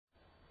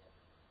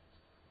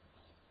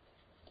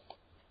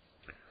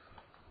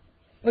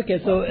Okay,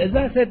 so as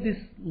I said, this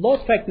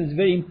load factor is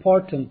very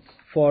important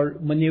for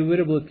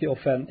maneuverability of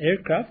an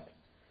aircraft.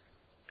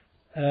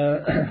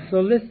 So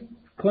let's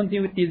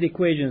continue with these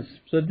equations.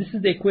 So this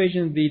is the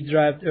equation we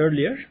derived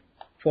earlier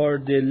for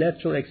the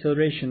lateral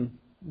acceleration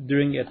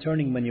during a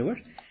turning maneuver.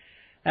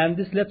 And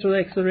this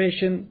lateral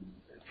acceleration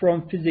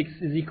from physics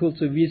is equal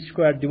to v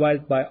squared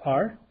divided by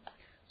r.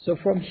 So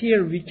from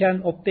here we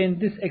can obtain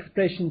this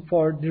expression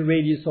for the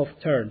radius of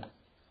turn.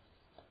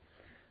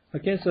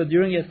 Okay, so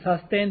during a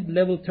sustained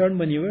level turn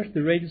maneuver,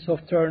 the radius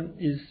of turn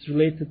is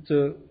related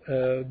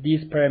to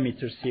these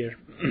parameters here.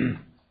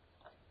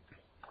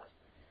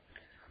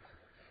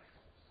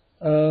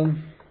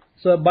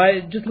 So by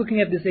just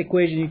looking at this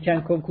equation, you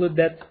can conclude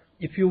that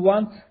if you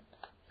want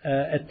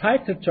a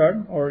tighter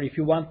turn, or if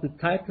you want the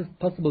tightest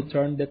possible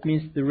turn, that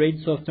means the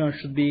radius of turn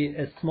should be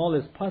as small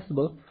as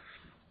possible,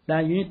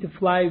 then you need to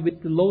fly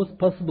with the lowest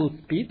possible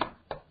speed.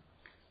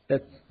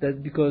 That's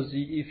because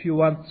if you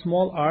want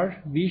small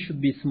r, v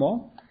should be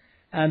small,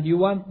 and you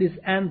want this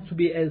n to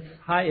be as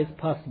high as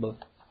possible.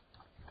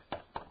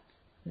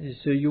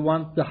 So you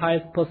want the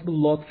highest possible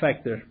load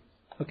factor.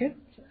 Okay,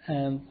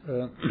 and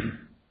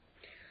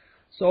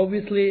so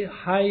obviously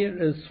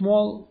higher,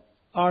 small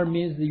r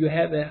means that you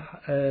have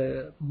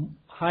a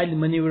highly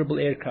maneuverable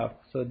aircraft.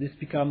 So this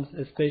becomes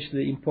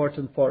especially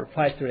important for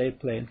fighter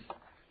airplanes.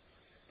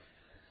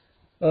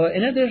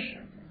 Another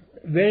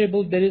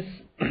variable that is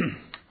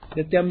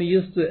that can be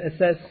used to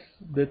assess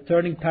the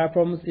turning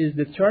performance is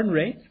the turn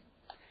rate.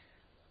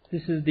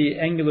 This is the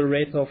angular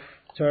rate of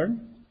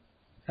turn,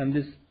 and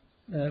this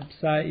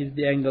psi is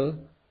the angle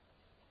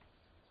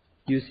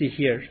you see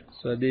here.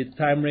 So the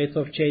time rate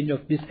of change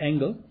of this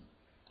angle.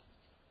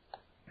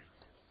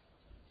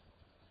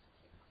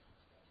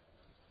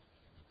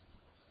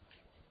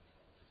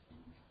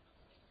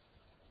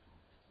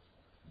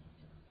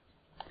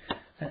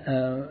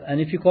 And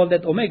if you call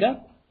that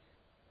omega,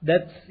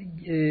 that's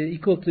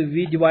equal to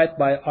v divided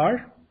by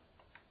r.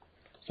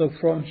 So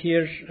from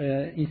here,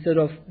 instead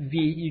of v,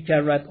 you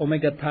can write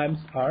omega times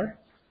r.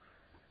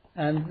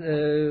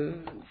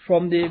 And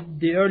from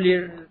the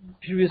earlier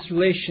previous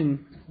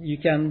relation, you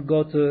can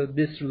go to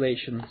this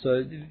relation.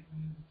 So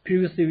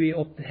previously we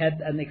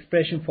had an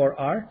expression for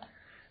r,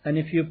 and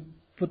if you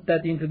put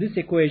that into this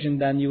equation,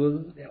 then you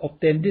will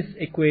obtain this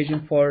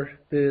equation for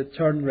the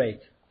turn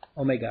rate,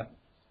 omega.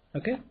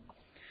 Okay?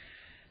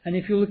 And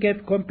if you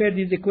compare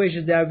these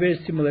equations, they are very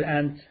similar,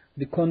 and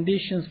the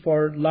conditions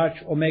for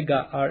large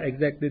omega are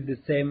exactly the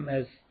same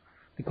as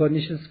the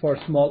conditions for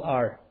small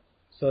r.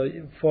 So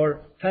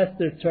for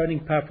faster turning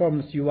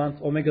performance, you want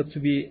omega to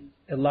be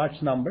a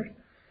large number.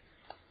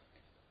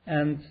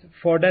 And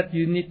for that,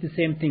 you need the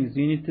same things.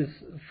 You need to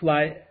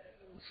fly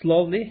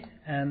slowly,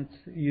 and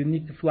you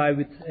need to fly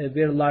with a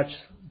very large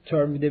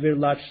turn, with a very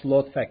large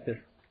load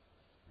factor.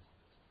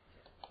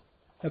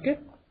 Okay?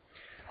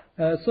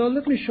 So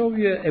let me show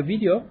you a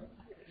video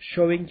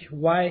showing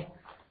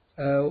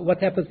what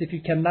happens if you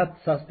cannot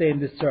sustain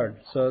this turn.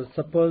 So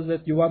suppose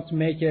that you want to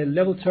make a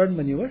level turn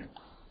maneuver.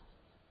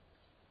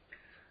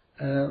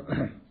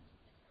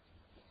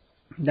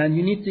 Then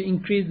you need to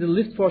increase the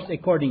lift force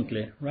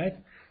accordingly, right?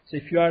 So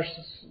if you are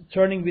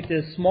turning with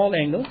a small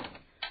angle,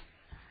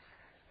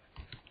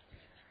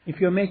 if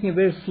you're making a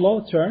very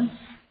slow turn,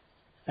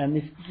 and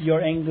if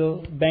your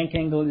bank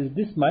angle is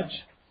this much,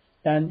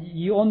 then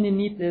you only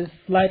need a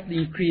slightly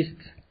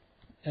increased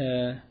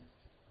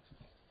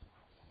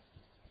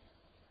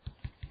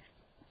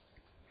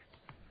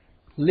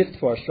lift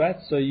force, right?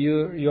 So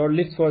your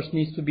lift force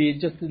needs to be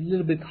just a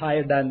little bit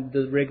higher than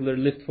the regular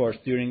lift force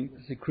during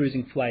the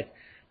cruising flight.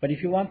 But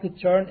if you want to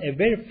turn a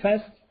very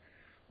fast,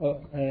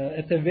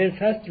 at a very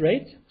fast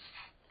rate,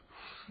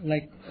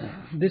 like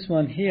this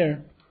one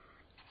here,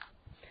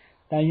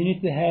 then you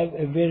need to have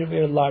a very,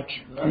 very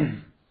large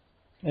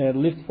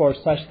lift force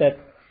such that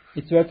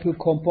its vertical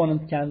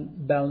component can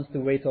balance the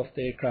weight of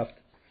the aircraft.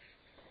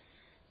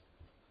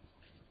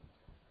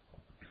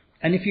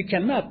 And if you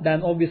cannot,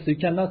 then obviously you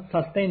cannot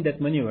sustain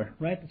that maneuver,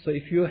 right? So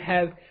if you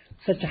have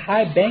such a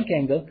high bank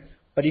angle,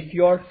 but if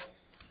your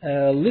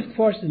lift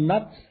force is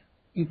not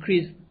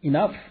increased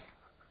enough,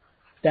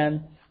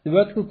 then the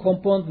vertical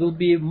component will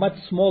be much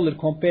smaller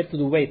compared to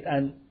the weight,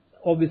 and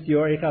obviously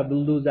your aircraft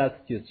will lose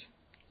altitude.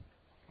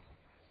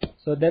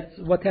 So that's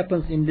what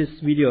happens in this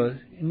video.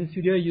 In this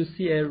video, you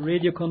see a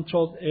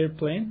radio-controlled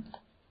airplane.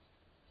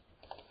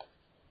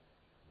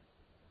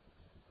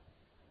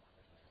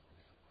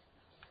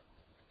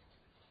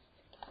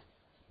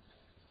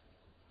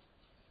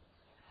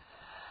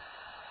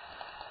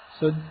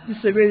 So this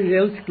is a very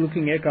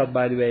realistic-looking aircraft,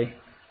 by the way.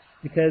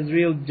 It has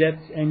real jet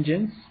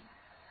engines.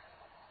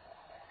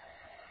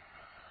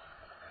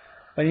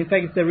 But in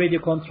fact, it's a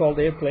radio-controlled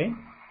airplane.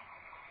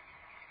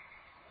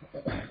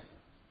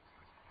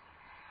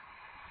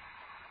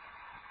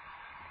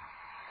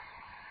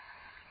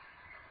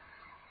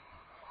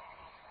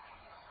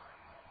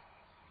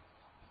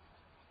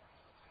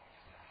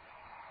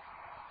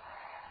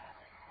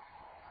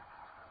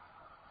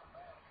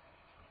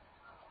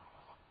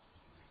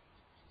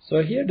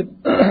 So here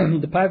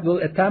the pilot will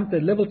attempt a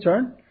level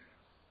turn,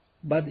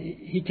 but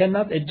he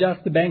cannot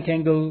adjust the bank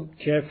angle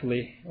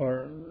carefully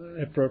or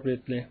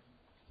appropriately.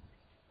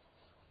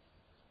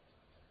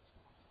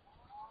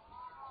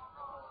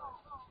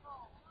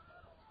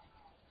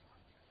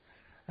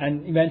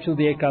 And eventually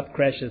the aircraft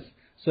crashes.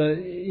 So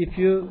if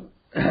you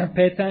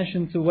pay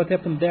attention to what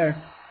happened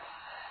there,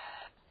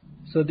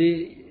 so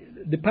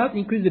the pilot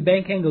increased the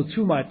bank angle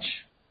too much,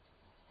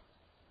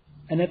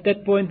 and at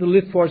that point the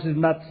lift force is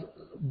not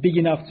big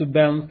enough to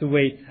balance the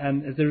weight,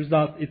 and as a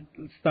result it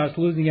starts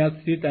losing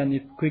altitude and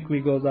it quickly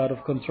goes out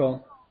of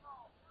control.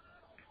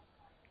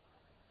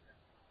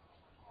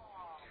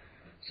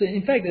 So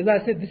in fact, as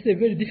I said, this is a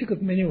very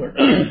difficult maneuver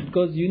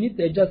because you need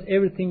to adjust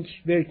everything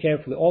very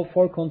carefully. All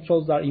four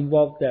controls are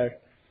involved there.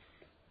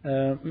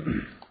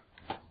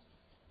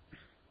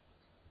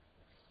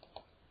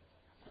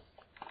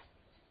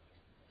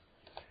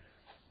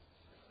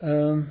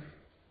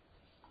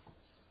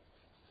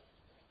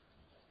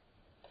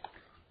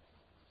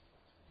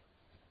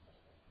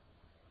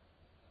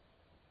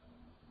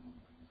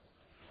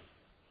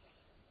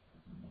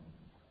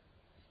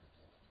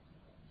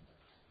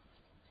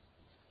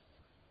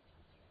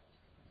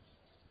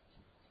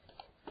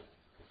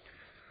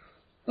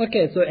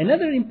 Okay, so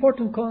another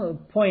important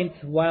point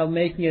while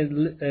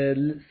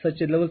making such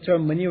a level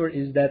turn maneuver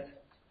is that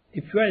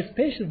if you are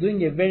especially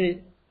doing a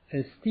very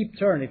steep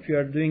turn, if you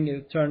are doing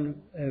a turn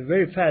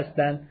very fast,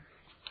 then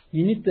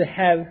you need to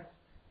have,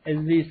 as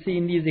we see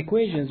in these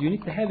equations, you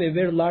need to have a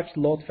very large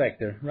load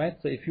factor, right?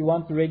 So if you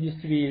want the radius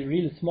to be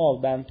really small,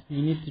 then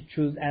you need to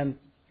choose n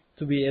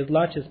to be as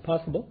large as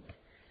possible.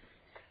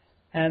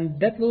 And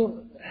that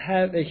will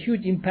have a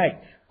huge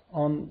impact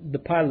on the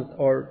pilot,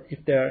 or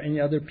if there are any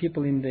other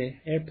people in the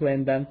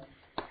airplane, then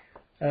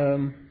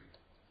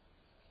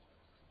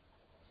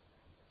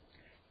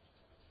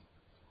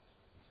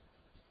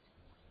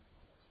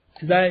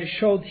as I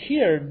showed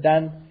here,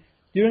 then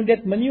during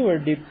that maneuver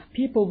the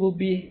people will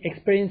be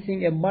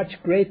experiencing a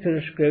much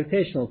greater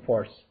gravitational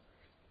force,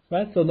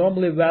 right? So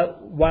normally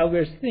while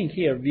we're sitting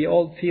here, we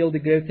all feel the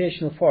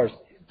gravitational force,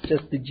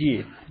 just the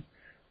G.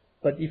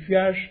 But if you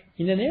are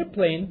in an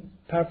airplane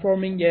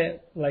performing a,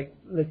 like,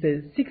 let's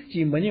say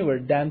 6G maneuver,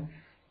 then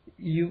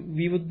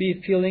we would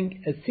be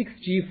feeling a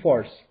 6G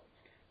force,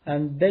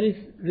 and that is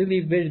really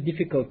very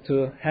difficult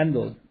to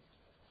handle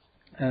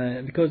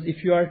because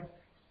if you are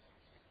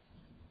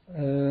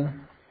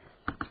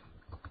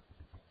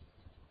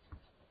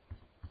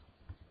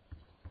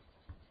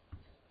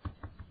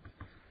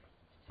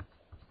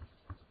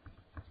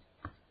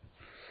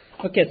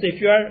okay, so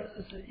if you are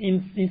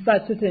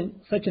inside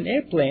such an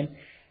airplane,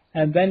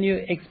 and when you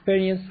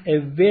experience a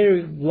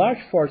very large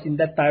force in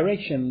that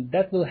direction,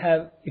 that will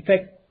have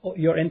affect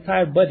your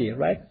entire body,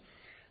 right?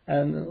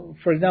 And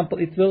for example,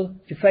 it will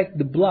affect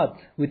the blood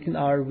within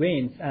our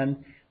veins,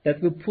 and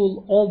that will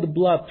pull all the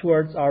blood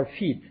towards our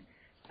feet,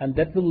 and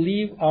that will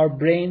leave our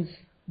brains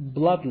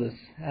bloodless,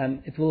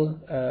 and it will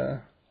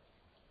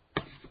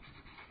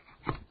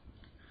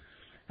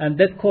and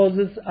that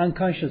causes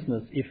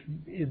unconsciousness. If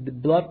the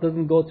blood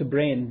doesn't go to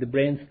brain, the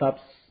brain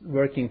stops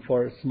working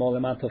for a small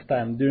amount of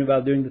time,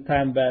 during the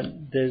time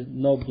when there's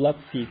no blood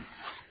feed.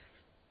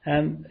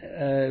 And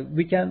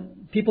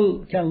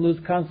people can lose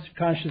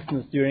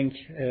consciousness during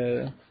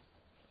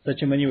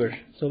such a maneuver.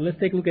 So let's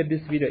take a look at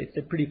this video. It's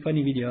a pretty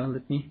funny video.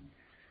 Let me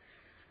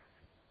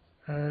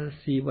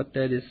see what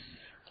that is.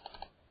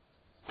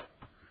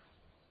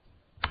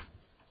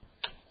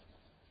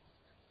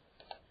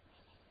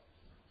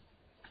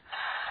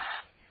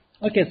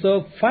 Okay,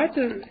 so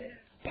fighter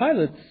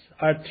pilots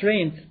are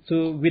trained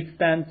to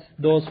withstand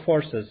those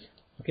forces.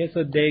 Okay,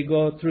 so they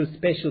go through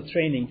special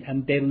training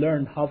and they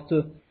learn how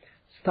to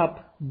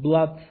stop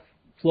blood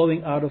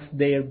flowing out of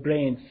their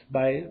brains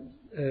by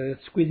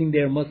squeezing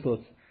their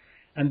muscles.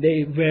 And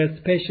they wear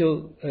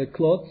special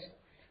clothes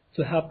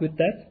to help with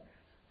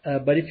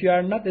that. But if you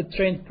are not a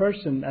trained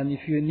person, and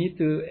if you need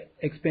to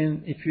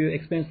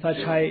experience such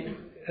high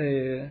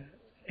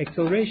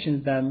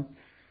accelerations, then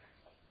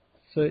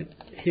so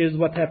here's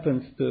what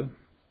happens to.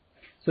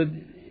 So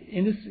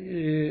in this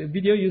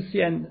video, you see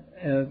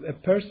a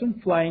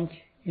person flying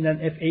in an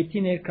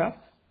F-18 aircraft.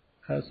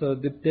 So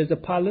there's a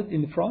pilot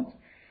in the front,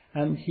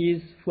 and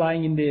he's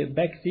flying in the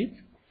back seat.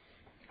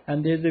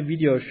 And there's a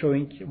video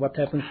showing what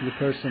happens to the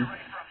person.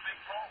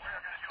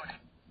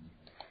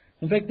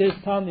 In fact, there's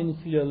sound in this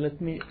video. Let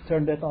me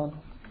turn that on.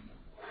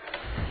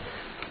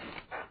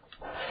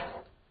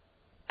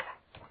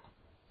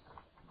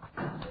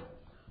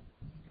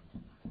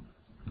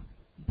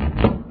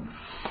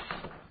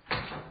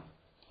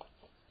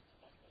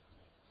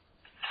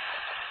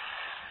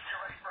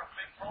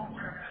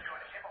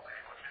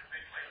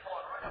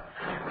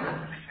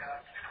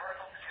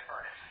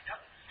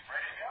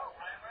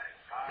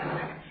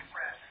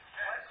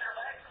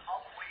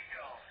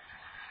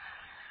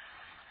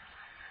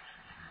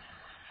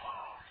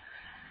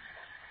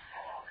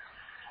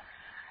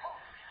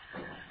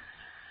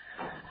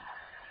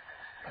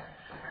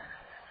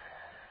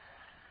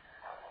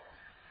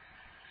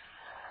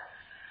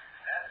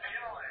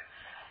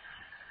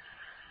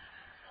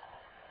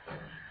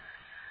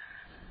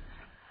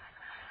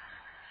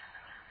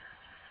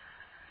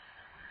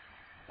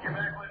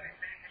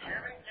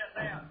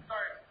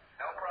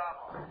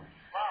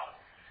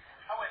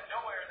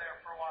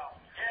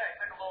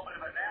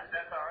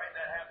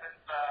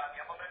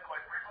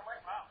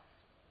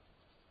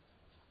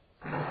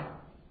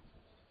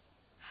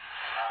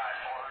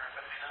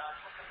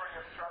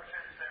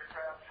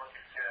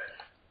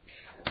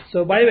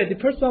 So by the way, the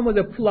first one was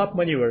a pull-up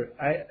maneuver.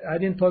 I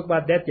didn't talk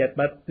about that yet,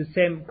 but the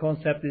same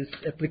concept is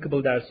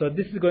applicable there. So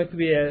this is going to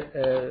be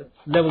a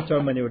level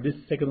turn maneuver. This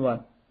is the second one.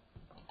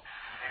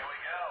 Here we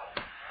go.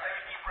 Take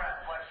a deep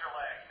breath. Flex your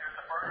legs. Here's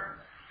the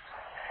burner.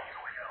 And here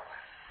we go.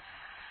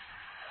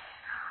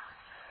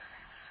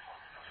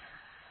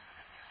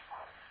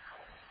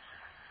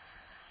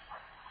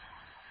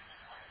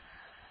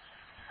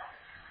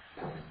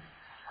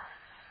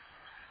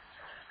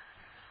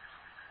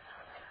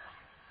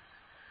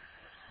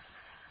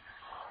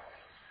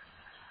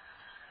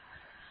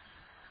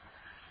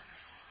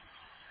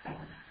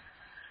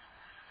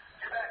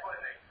 Get back with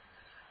me.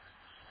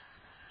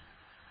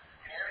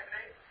 Can you hear me,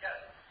 Steve? Yes.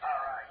 All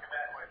right. Get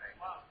back with me.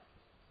 Come on.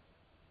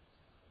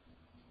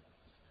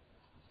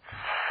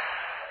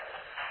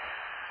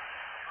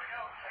 Here we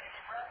go. Take a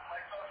deep breath.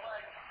 Legs on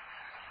legs.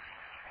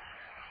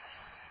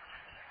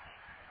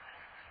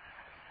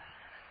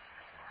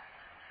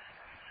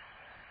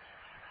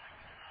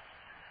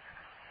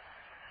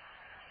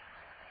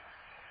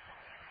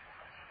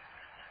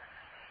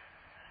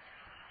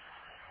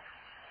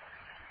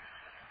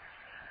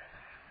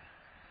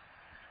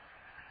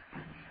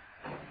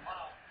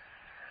 Wow.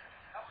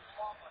 That was a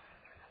long one.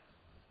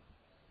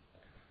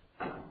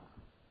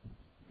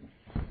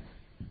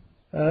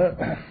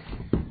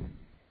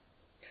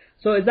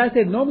 So as I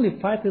said, normally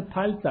fighter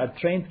pilots are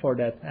trained for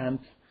that, and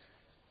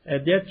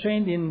they're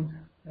trained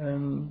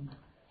in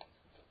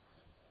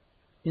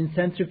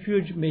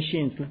centrifuge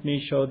machines. Let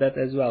me show that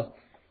as well.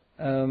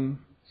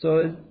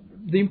 So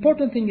the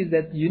important thing is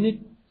that you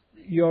need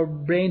your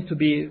brain to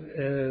be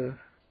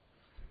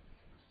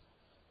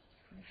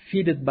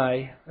fed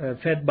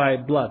by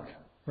blood,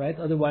 right?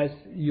 Otherwise,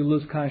 you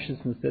lose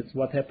consciousness. That's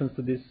what happens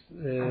to this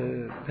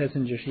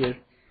passenger here.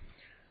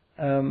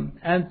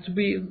 And to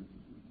be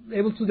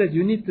able to do that,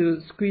 you need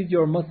to squeeze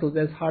your muscles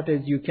as hard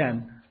as you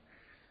can.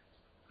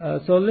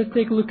 So let's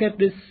take a look at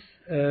this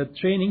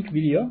training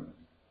video.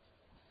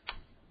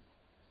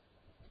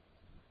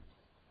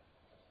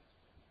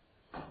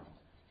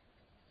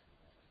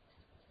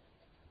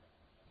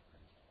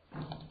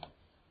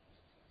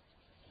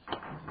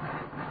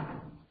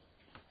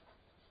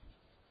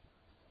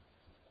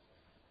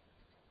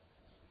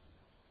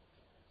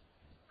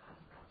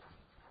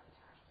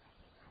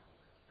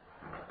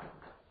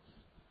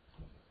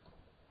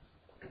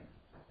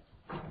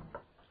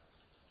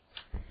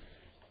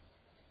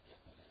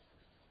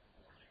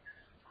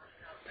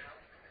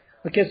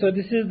 Okay, so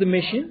this is the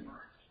machine.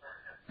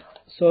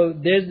 So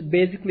there's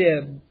basically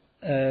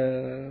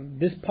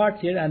this part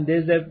here, and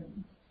there's a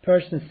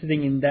person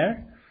sitting in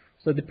there.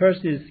 So the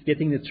person is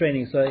getting the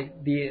training. So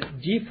the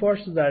G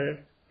forces are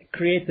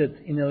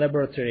created in a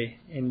laboratory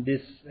in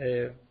this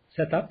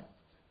setup.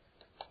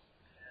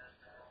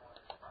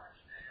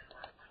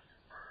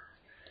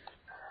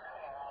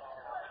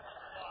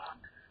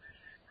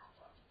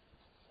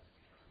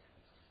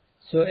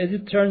 So as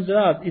it turns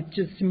out, it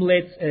just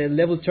simulates a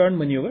level turn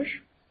maneuver.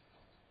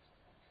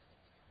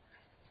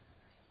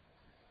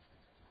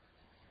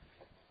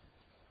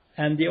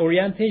 And the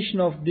orientation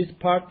of this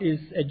part is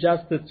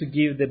adjusted to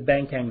give the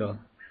bank angle.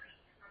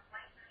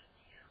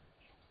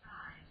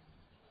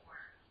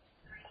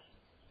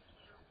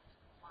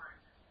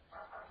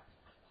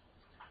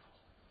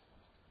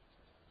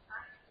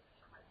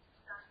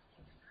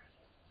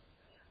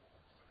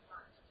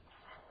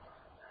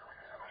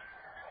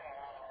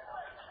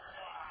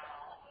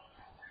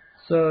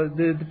 So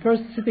the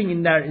person sitting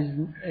in there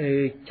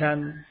is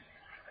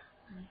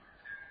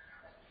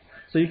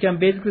So you can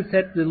basically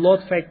set the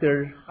load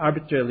factor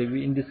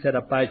arbitrarily in this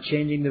setup by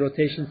changing the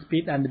rotation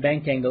speed and the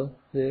bank angle.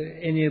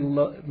 Any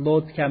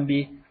load can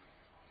be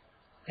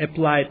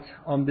applied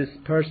on this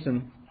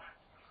person.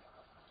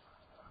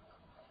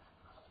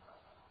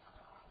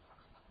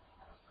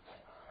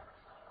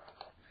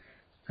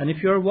 And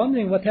if you're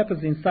wondering what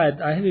happens inside,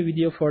 I have a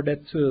video for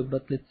that too,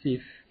 but let's see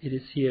if it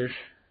is here.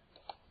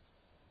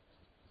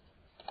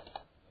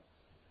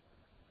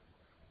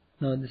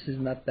 No, this is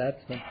not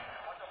that one.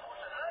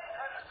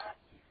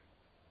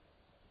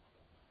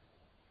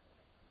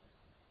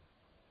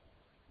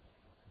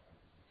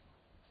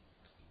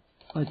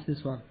 Oh, it's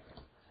this one.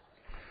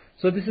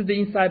 So this is the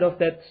inside of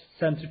that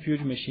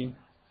centrifuge machine.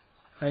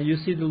 And you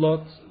see the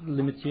load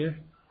limit here.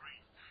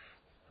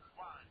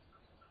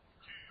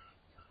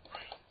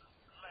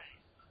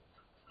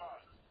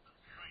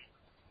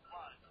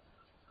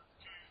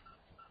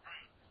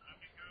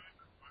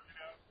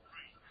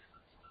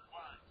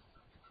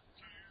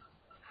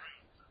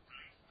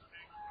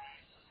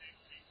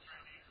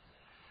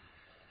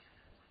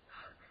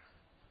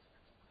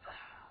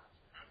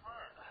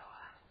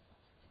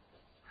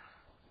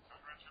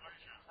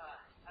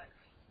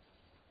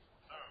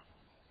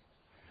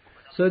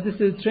 So this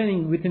is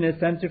training within a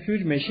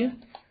centrifuge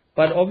machine,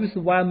 but obviously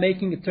while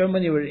making a turn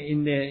maneuver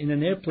in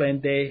an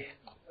airplane, they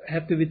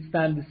have to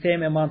withstand the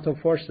same amount of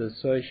forces.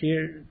 So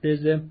here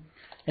there's an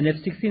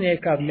F-16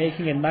 aircraft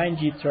making a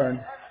 9G turn.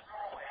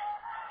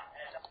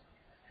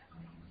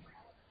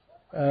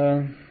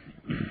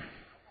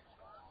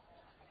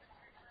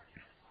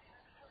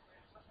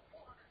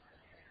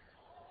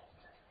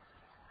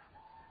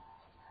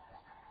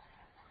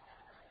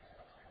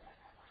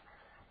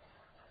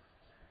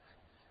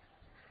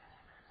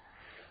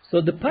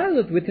 So the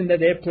pilot within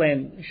that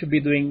airplane should be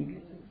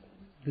doing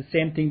the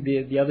same thing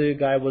the other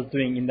guy was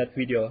doing in that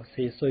video.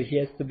 So he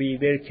has to be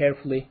very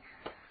carefully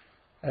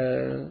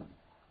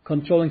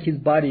controlling his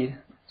body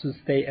to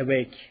stay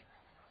awake.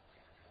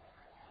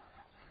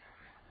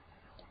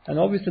 And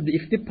obviously,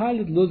 if the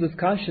pilot loses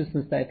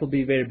consciousness, that will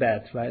be very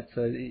bad, right?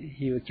 So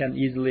he can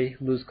easily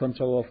lose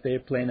control of the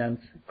airplane and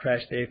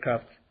crash the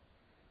aircraft.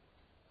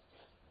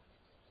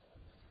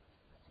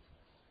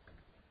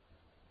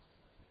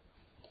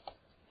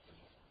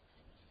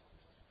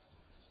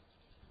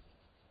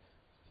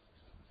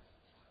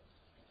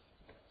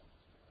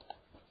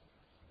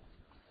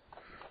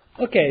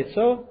 Okay,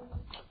 so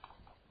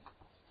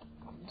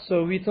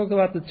we talked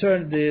about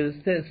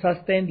the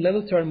sustained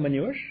level turn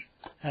maneuver.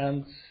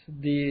 And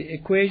the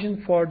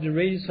equation for the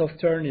radius of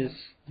turn is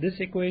this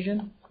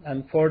equation,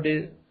 and for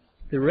the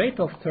rate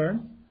of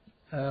turn,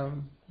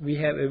 we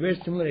have a very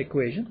similar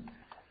equation.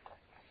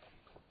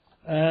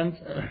 And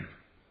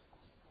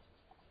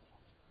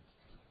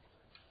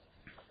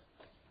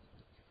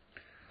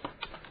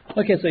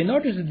okay, so in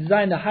order to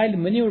design a highly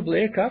maneuverable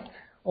aircraft,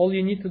 all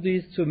you need to do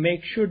is to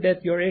make sure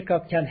that your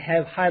aircraft can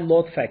have high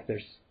load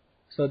factors.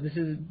 So this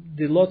is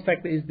the load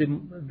factor is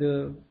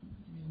the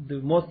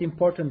most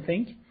important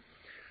thing.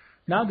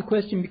 Now the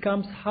question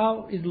becomes,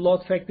 how is the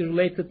load factor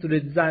related to the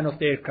design of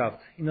the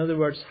aircraft? In other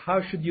words, how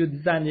should you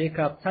design the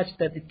aircraft such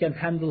that it can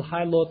handle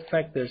high load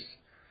factors?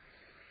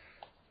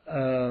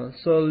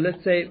 So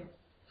let's say,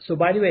 so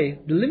by the way,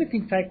 the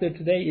limiting factor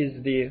today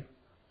is the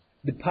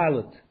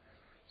pilot.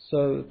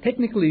 So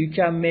technically you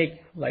can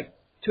make like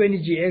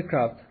 20G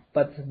aircraft,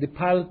 but the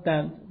pilot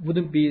then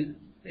wouldn't be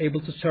able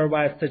to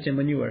survive such a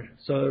maneuver.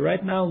 So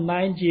right now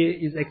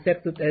 9G is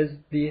accepted as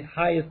the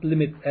highest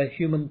limit a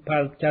human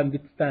pilot can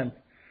withstand.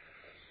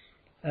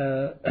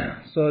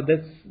 So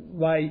that's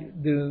why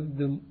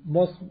the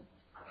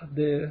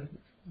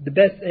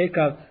best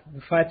aircraft,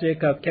 the fighter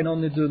aircraft, can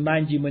only do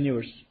 9G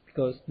maneuvers,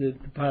 because the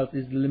pilot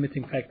is the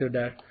limiting factor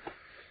there.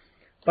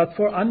 But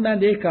for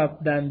unmanned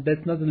aircraft, then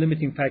that's not a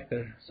limiting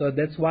factor. So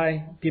that's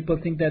why people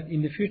think that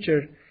in the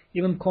future,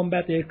 even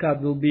combat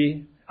aircraft will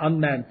be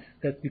unmanned.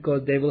 That's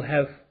because they will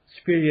have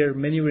superior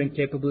maneuvering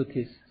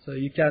capabilities. So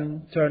you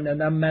can turn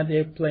an unmanned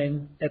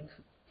airplane at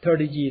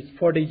 30 Gs,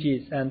 40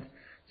 Gs, and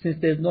since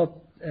there's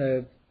no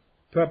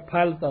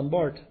pilot on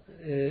board,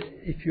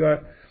 if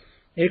your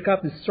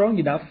aircraft is strong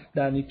enough,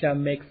 then you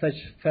can make such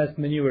fast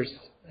maneuvers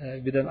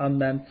with an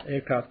unmanned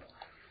aircraft.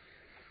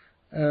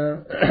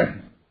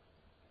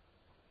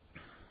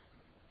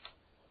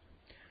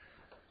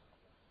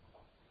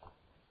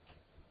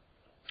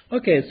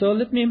 Okay, so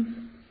let me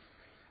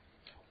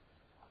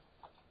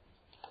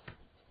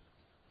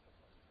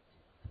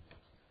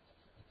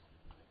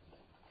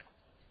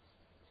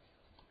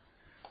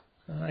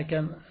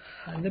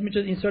let me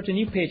just insert a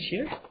new page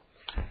here.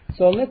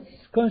 So let's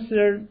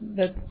consider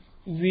that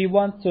we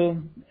want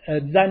to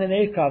design an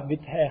aircraft with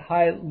a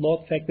high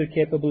load factor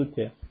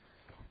capability.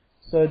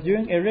 So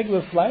during a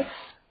regular flight,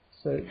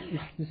 so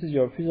if this is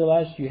your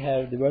fuselage, you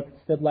have the vertical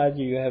stabilizer,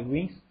 you have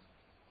wings.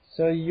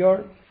 So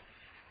your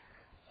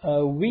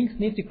wings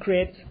need to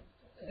create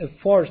a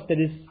force that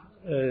is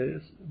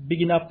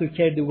big enough to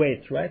carry the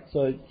weight, right?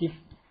 So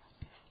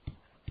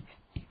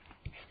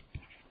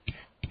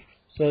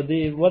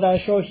what I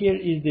show here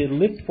is the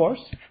lift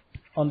force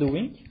on the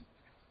wing.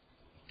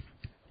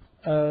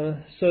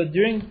 So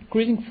during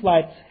cruising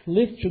flight,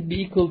 lift should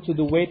be equal to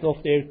the weight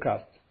of the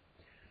aircraft.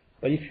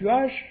 But if you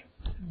are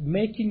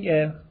making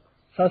a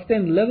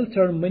sustained level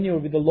turn maneuver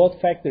with a load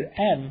factor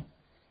N,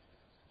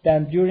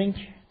 then during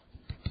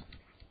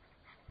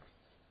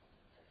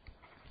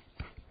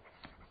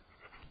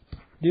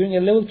a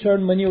level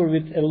turn maneuver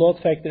with a load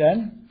factor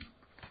N,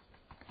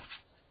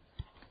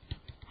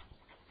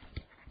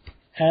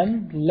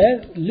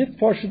 lift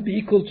force should be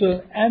equal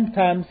to N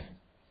times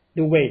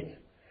the weight.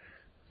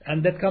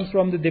 And that comes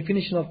from the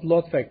definition of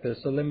load factor.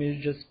 So let me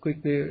just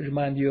quickly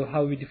remind you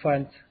how we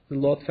defined the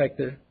load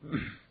factor.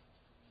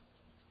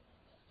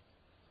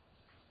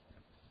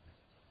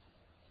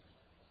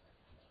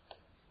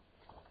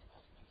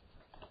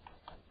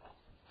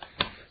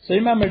 So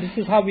remember, this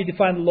is how we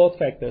define the load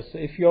factor. So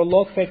if your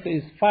load factor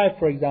is 5,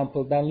 for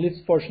example, then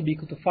lift force should be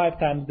equal to 5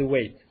 times the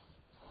weight.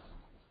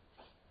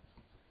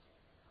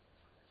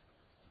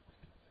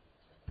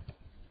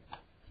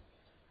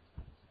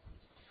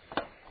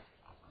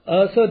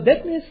 So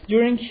that means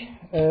during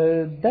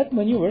that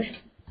maneuver,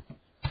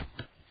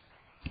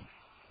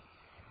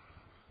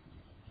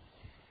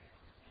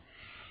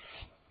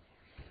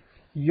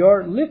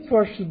 your lift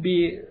force should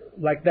be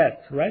like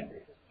that, right?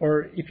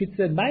 Or if it's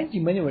a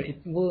 9G maneuver, it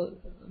will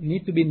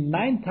need to be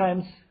 9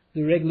 times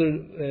the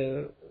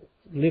regular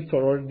lift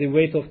or the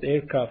weight of the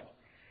aircraft.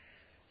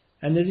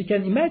 And as you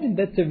can imagine,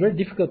 that's a very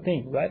difficult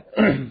thing, right?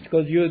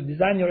 Because you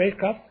design your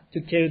aircraft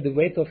to carry the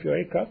weight of your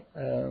aircraft,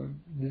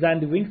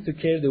 design the wings to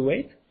carry the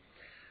weight.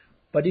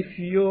 But if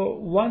you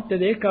want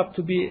that aircraft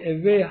to be a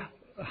very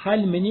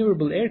highly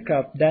maneuverable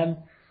aircraft, then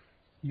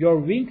your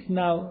wings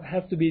now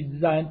have to be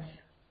designed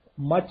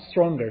much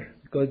stronger,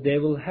 because they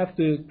will have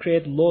to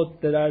create loads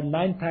that are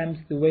 9 times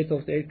the weight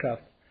of the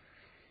aircraft.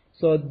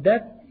 So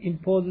that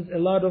imposes a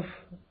lot of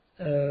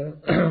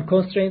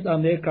constraints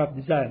on the aircraft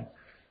design.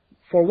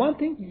 For one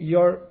thing,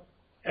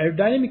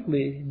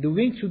 aerodynamically, the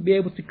wing should be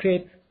able to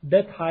create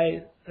that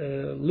high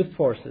lift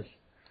forces.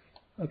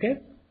 Okay,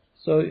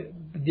 so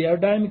the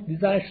aerodynamic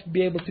design should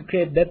be able to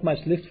create that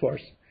much lift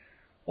force.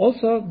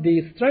 Also,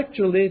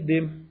 structurally,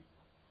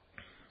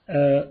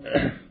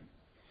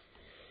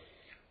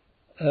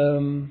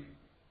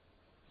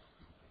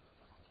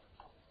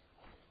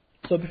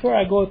 so before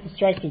I go to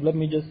structure, let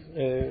me just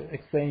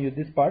explain you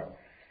this part.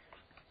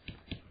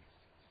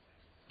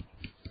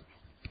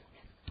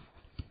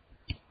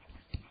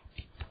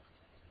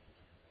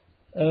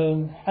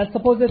 And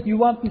suppose that you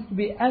want this to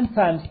be n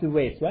times the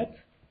weight, right?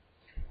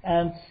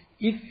 And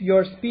if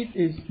your speed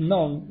is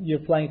known, you're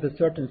flying at a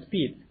certain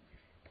speed,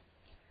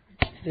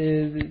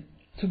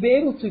 to be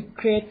able to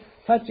create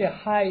such a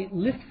high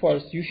lift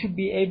force, you should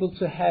be able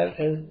to have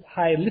a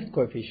high lift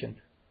coefficient.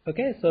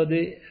 Okay, so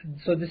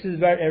this is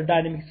where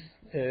aerodynamics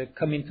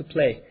come into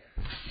play.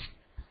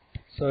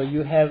 So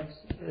you have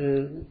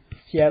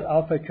CL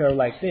alpha curve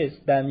like this,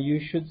 then you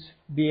should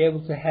be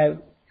able to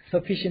have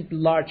sufficient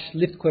large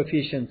lift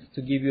coefficients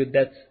to give you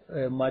that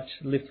much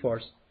lift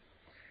force.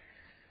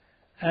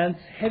 And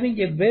having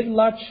a very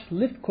large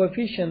lift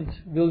coefficient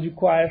will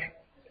require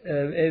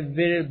a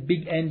very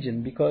big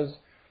engine, because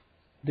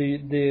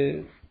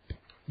the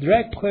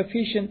drag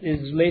coefficient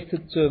is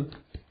related to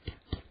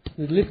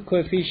the lift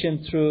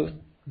coefficient through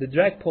the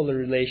drag polar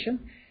relation.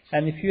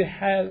 And if you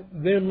have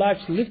very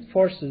large lift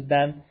forces,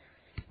 then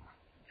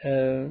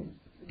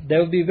there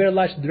will be very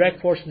large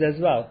drag forces as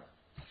well.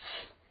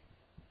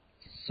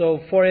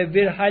 So for a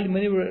very highly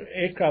maneuverable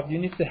aircraft, you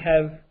need to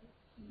have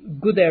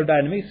good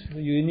aerodynamics.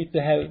 You need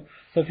to have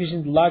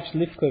sufficient large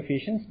lift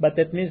coefficients, but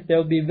that means there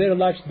will be very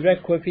large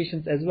drag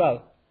coefficients as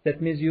well.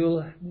 That means you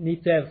will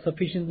need to have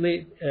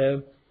sufficiently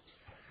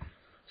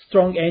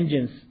strong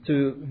engines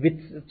to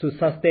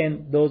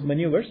sustain those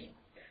maneuvers.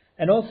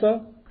 And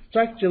also,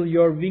 structurally,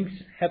 your wings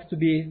have to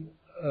be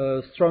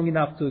strong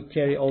enough to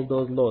carry all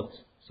those loads.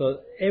 So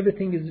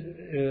everything is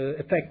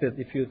affected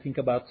if you think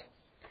about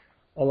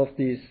all of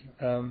these.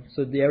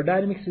 So the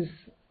aerodynamics is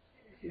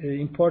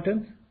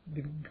important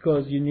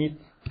because you need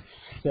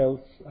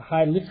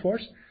high lift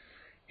force.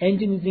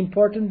 Engine is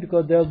important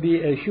because there will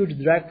be a huge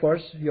drag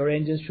force. Your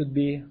engine should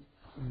be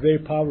very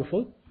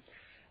powerful.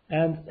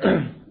 And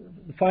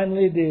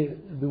finally,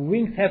 the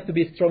wings have to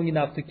be strong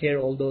enough to carry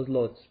all those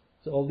loads.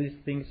 So all these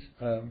things,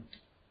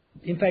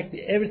 in fact,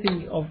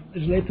 everything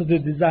related to the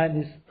design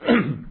is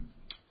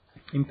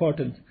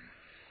important.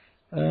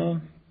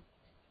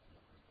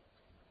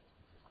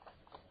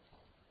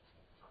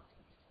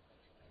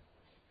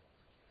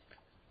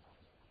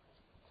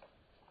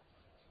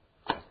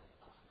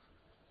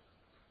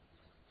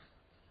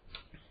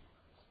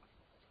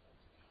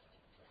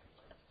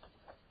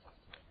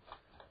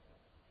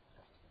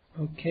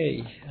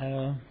 Okay.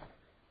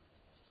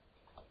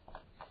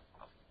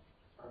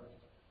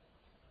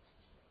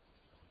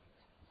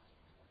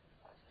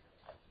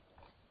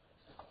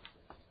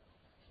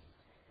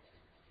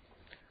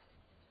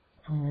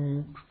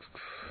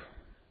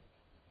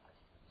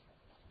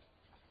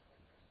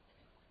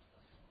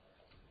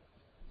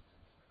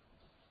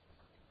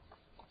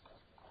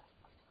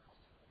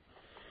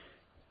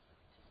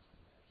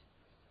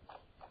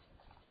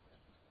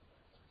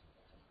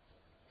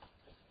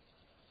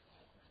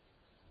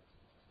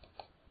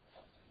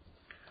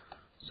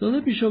 So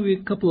let me show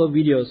you a couple of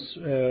videos.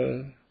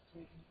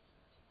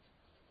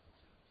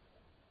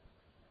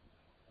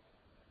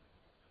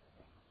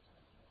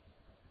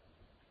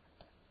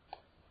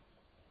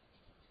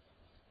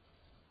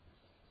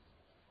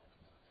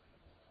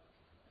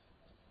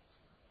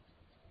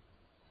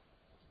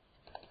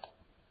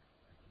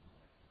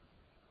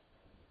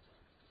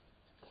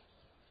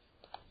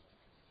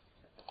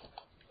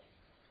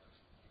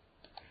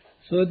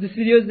 So this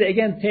video is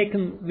again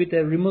taken with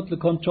a remotely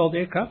controlled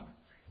aircraft.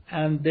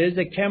 And there is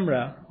a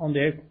camera on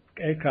the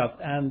aircraft,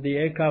 and the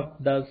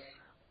aircraft does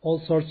all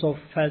sorts of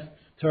fast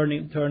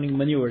turning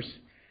maneuvers.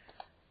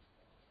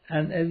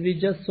 And as we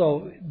just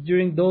saw,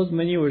 during those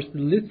maneuvers,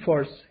 the lift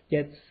force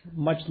gets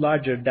much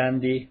larger than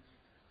the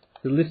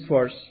lift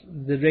force,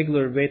 the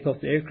regular weight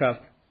of the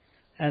aircraft.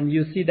 And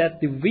you see that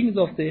the wings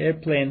of the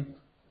airplane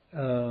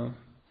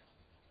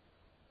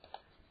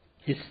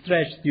is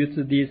stretched due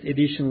to these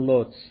additional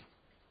loads.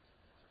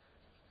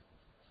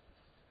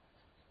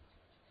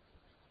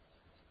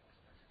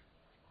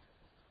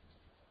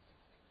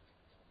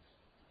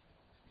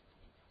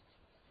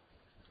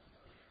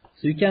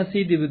 So you can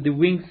see the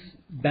wings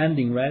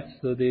bending, right?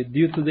 So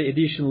due to the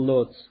additional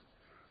loads.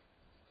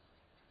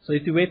 So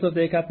if the weight of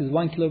the aircraft is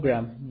 1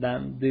 kilogram,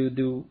 then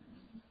the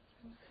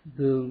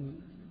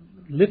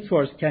lift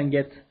force can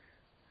get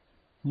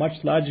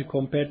much larger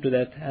compared to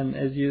that. And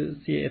as you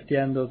see at the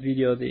end of the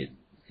video, the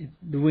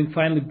wing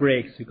finally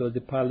breaks because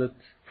the pilot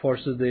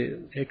forces the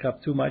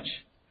aircraft too much.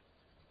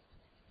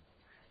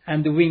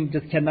 And the wing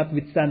just cannot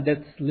withstand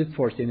that lift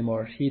force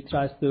anymore. He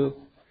tries to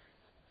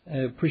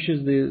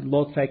pushes the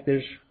load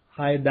factor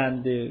higher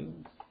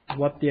than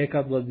what the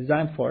aircraft was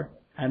designed for,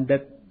 and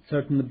that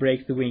certainly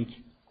breaks the wing.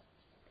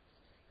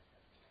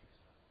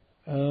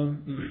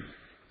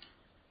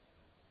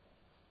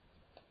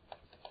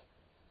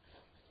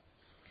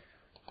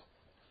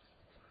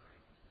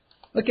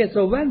 Okay,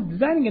 so when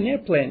designing an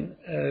airplane,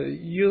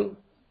 you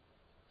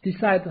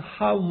decide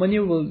how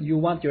maneuverable you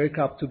want your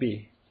aircraft to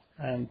be,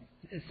 and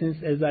since,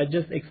 as I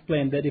just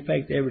explained, that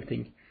affects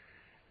everything.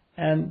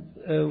 And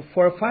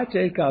for a fighter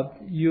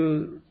aircraft,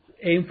 you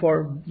aim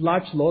for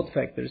large load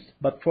factors,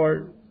 but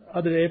for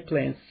other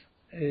airplanes,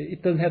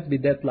 it doesn't have to be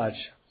that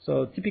large.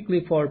 So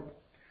typically for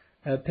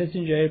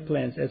passenger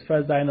airplanes, as far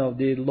as I know,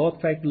 the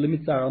load factor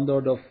limits are on the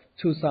order of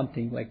 2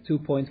 something, like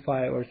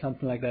 2.5 or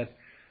something like that,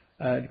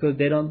 because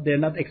they're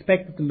not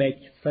expected to make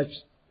such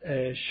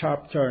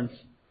sharp turns.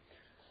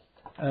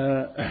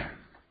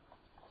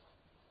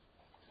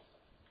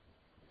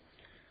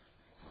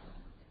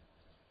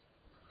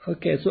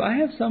 Okay, so I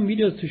have some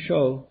videos to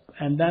show,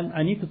 and then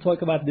I need to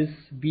talk about this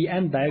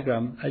VN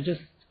diagram. I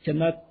just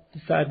cannot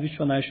decide which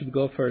one I should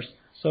go first.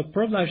 So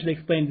probably I should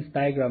explain this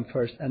diagram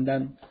first, and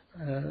then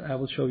I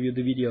will show you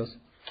the videos.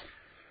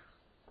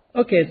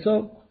 Okay,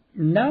 so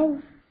now,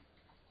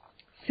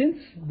 since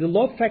the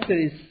load factor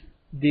is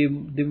the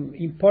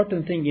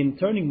important thing in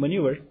turning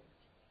maneuver,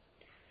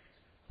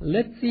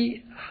 let's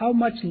see how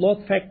much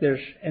load factor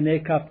an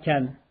aircraft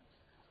can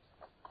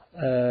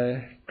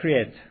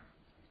create.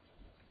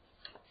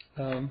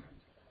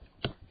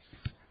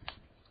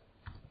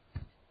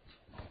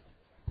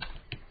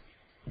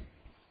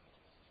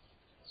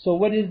 So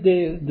what is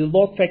the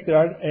load factor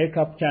our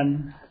aircraft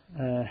can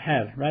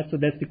have, right? So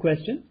that's the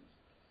question.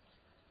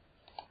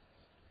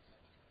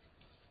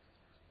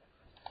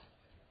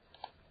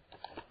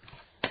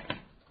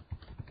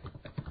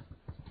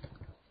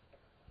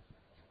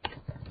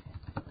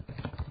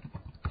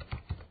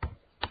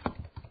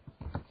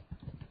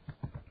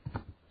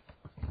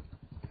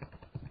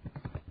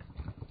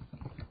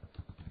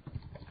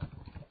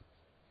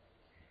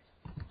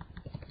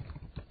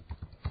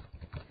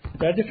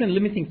 There are different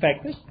limiting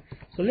factors.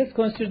 So let's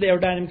consider the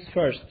aerodynamics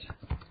first.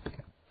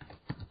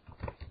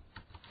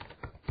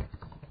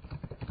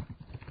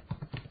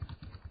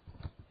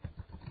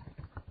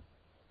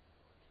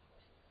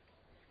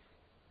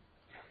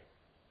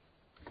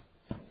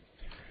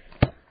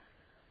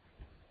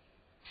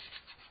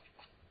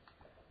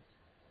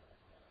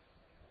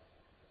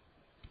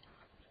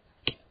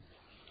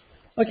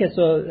 Okay,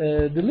 so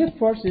the lift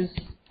force is,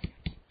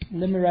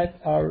 let me write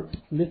our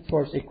lift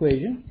force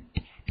equation.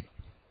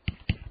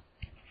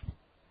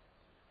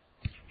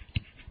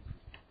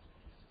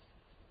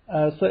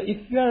 So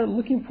if you are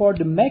looking for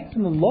the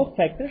maximum load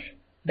factor,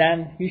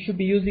 then you should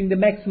be using the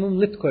maximum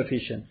lift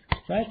coefficient,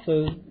 right?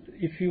 So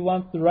if you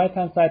want the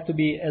right-hand side to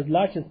be as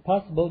large as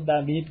possible,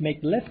 then we need to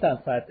make the left-hand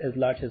side as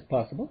large as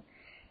possible.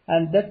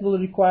 And that will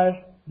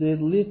require the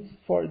lift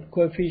for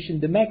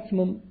coefficient, the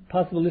maximum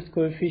possible lift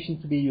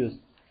coefficient to be used.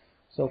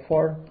 So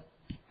for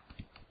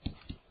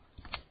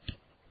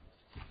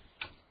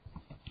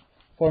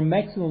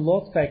maximum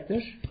load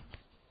factor,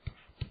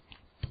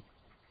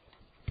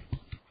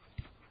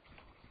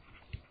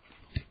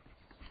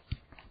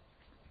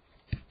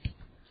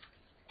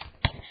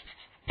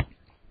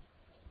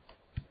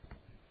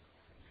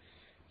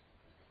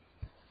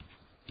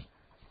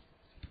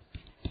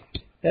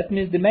 that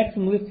means the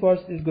maximum lift force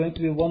is going to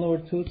be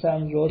 1/2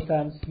 times rho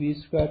times v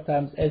squared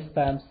times s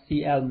times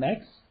CL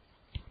max.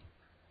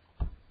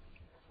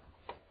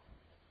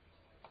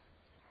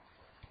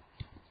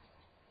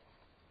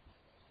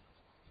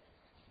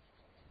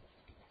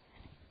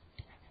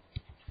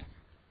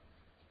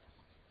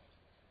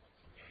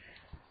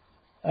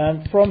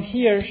 And from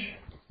here,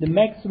 the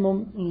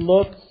maximum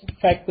load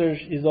factor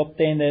is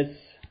obtained as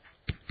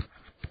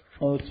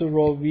 2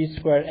 rho v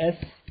squared s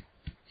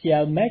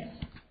CL max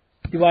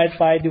divided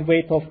by the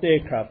weight of the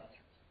aircraft.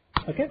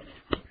 Okay?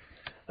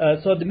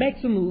 So the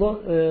maximum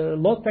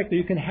load factor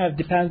you can have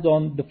depends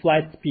on the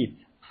flight speed.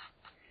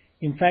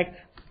 In fact,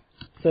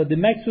 so the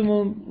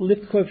maximum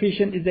lift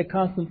coefficient is a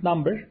constant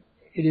number.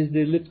 It is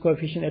the lift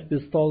coefficient at the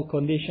stall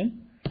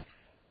condition.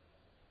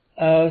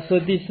 So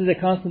this is a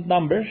constant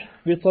number.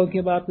 We're talking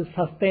about the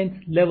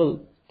sustained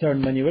level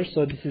turn maneuver.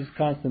 So this is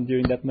constant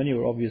during that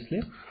maneuver,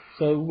 obviously.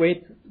 So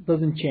weight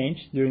doesn't change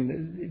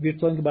we're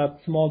talking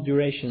about small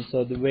duration,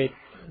 so the weight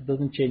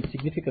doesn't change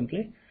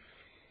significantly.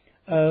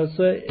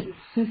 So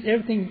since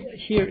everything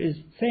here is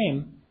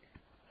same,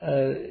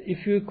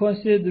 if you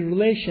consider the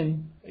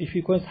relation, if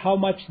you consider how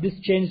much this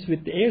changes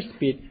with the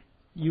airspeed,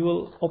 you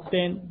will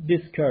obtain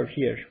this curve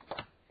here.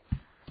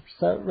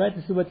 So right,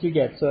 this is what you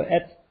get. So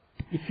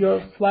if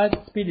your flight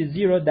speed is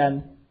 0,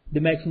 then the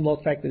maximum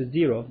load factor is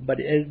 0. But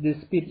as the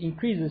speed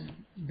increases,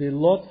 the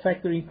load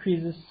factor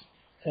increases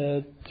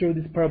through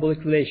this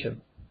parabolic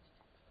relation.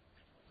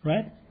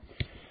 Right?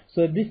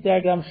 So this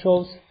diagram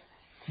shows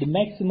the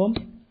maximum.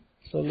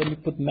 So let me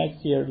put max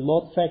here.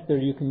 Load factor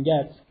you can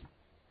get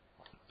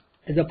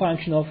as a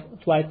function of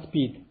flight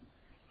speed.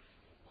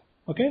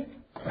 Okay?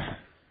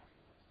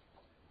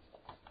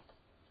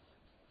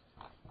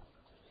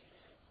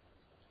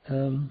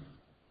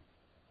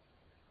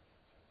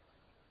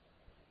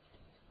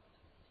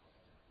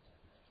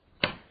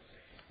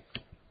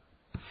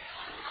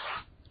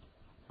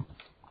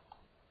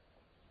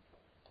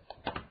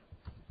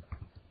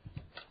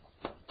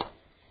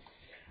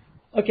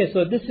 Okay,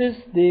 so this is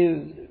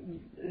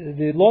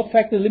the load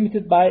factor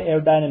limited by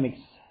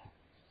aerodynamics.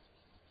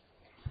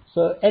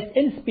 So at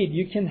any speed,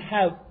 you can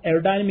have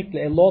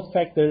aerodynamically a load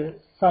factor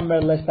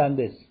somewhere less than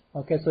this.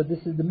 Okay, so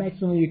this is the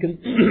maximum you can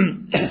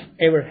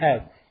ever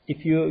have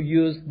if you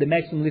use the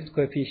maximum lift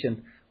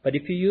coefficient. But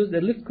if you use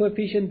a lift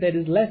coefficient that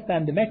is less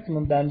than the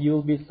maximum, then you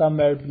will be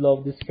somewhere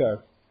below this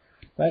curve.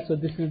 Right, so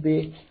this is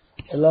the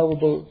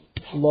allowable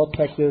load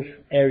factor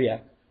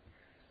area.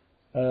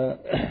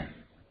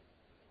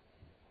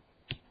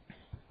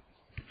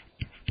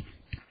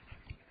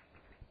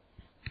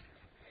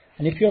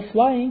 And if you're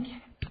flying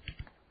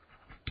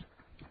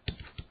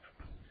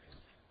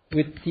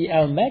with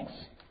CL max,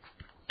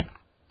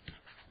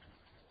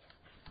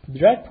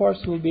 drag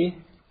force will be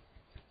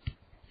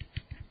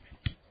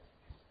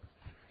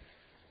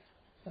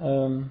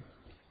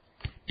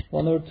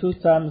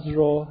 1/2 times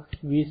rho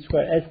v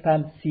square s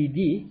times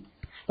CD,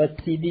 but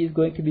CD is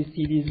going to be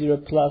CD0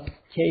 plus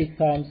K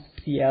times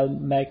CL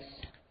max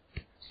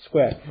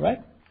squared,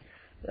 right?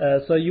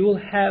 So you will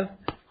have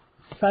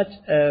such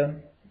a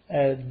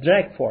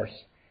drag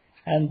force,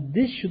 and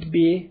this should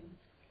be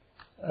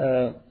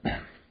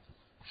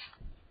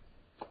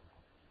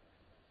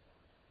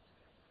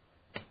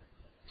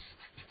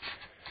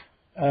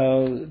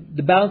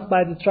the balance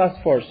by the thrust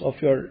force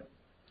of your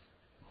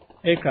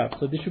aircraft.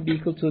 So this should be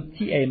equal to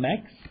TA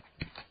max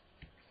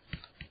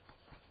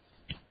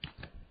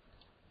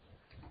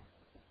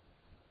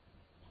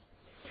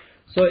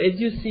So as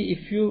you see,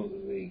 if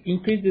you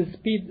increase the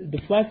speed, the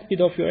flight speed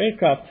of your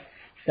aircraft,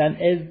 then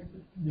as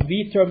the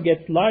V term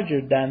gets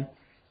larger, then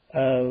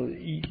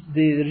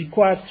the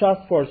required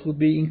thrust force will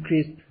be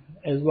increased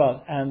as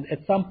well. And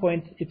at some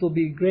point, it will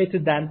be greater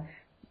than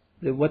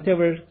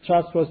whatever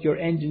thrust force your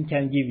engine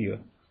can give you.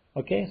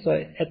 Okay, so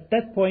at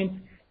that point,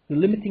 the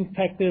limiting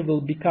factor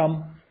will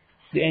become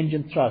the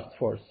engine thrust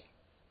force.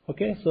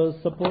 Okay, so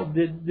suppose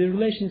the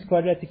relation is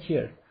quadratic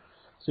here.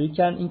 So you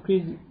can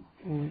increase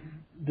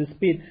the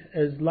speed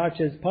as large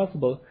as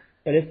possible,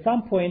 but at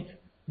some point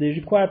the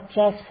required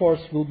thrust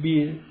force will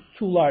be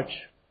too large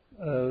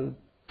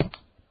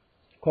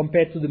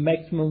compared to the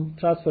maximum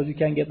thrust force you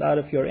can get out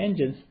of your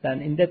engines.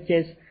 Then in that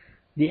case,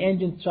 the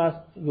engine thrust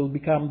will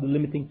become the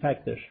limiting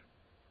factor.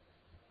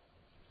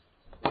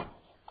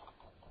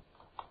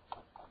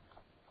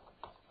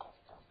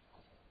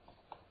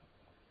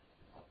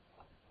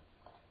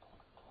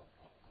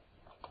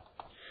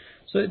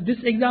 So this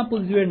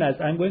example is very nice.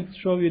 I'm going to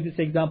show you this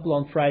example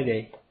on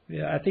Friday.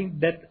 I think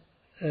that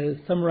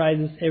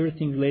summarizes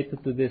everything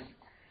related to this.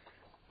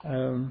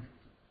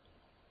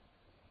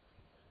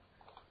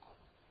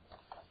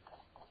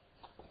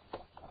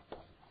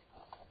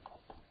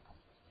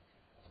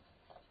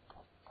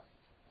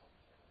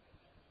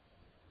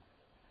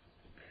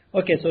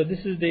 Okay, so this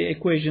is the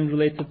equation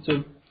related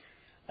to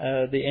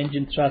the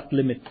engine thrust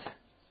limit.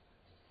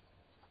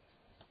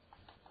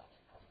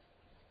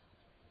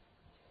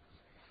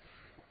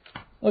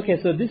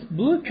 Okay, so this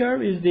blue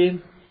curve is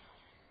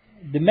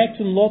the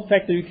maximum load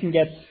factor you can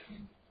get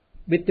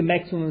with the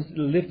maximum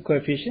lift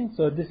coefficient.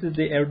 So this is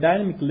the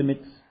aerodynamic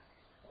limit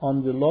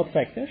on the load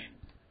factor.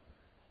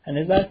 And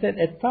as I said,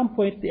 at some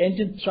point the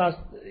engine thrust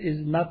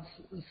is not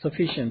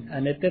sufficient,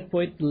 and at that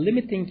point the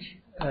limiting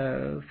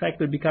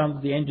factor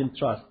becomes the engine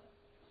thrust.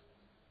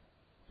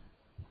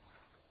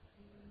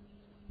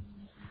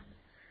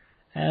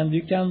 And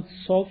you can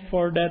solve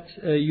for that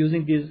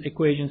using these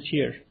equations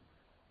here.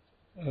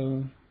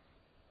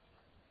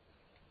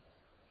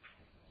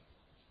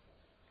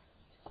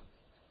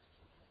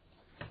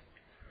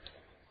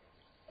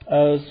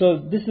 So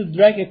this is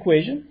drag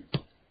equation.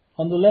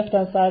 On the left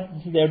hand side,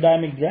 this is the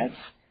aerodynamic drag,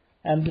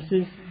 and this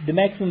is the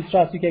maximum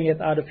thrust you can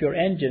get out of your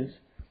engines.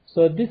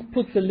 So this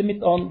puts a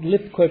limit on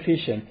lift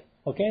coefficient.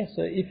 Okay,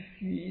 so if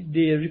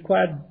the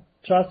required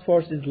thrust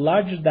force is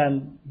larger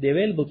than the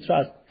available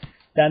thrust,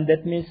 then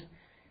that means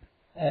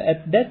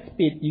at that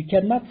speed you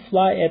cannot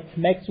fly at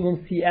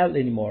maximum CL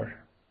anymore.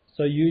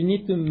 So you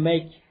need to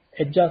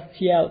adjust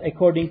CL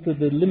according to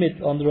the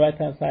limit on the right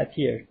hand side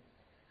here.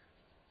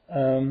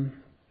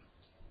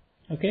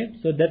 Okay,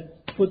 so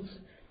that puts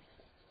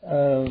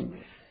a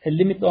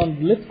limit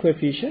on lift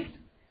coefficient,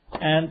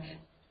 and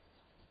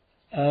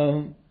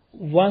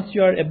once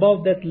you are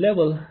above that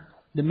level,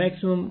 the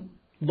maximum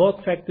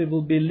load factor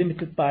will be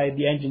limited by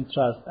the engine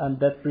thrust,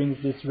 and that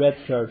brings this red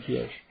curve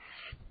here.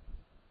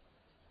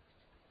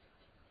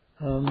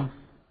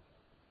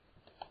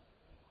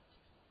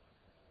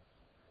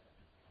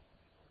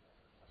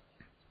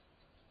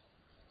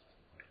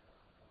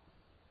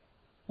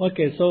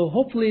 Okay, so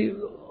hopefully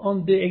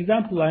on the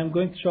example I'm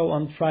going to show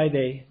on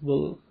Friday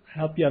will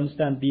help you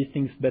understand these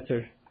things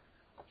better.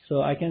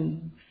 So I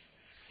can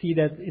see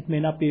that it may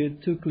not be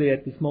too clear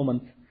at this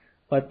moment,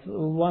 but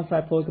once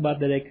I talk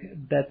about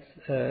that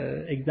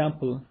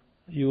example,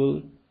 you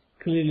will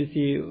clearly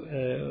see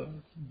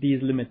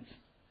these limits.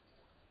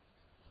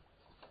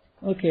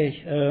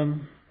 Okay,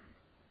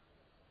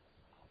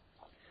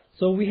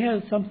 so we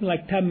have something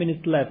like 10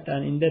 minutes left,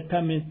 and in that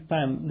 10 minutes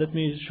time, let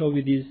me show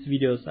you these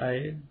videos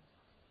I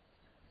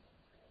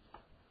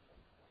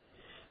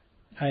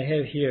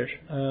have here.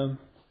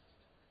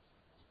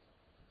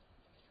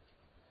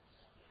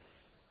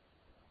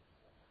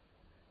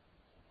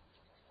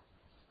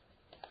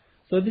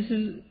 So this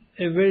is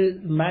a very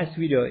nice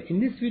video. In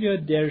this video,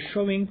 they are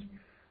showing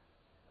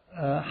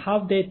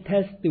how they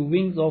test the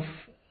wings of,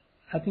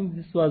 I think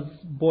this was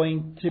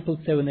Boeing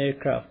 777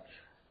 aircraft.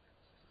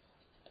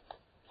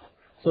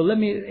 So let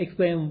me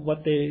explain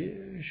what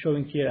they're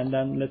showing here, and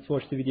then let's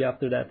watch the video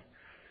after that.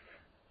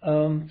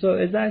 So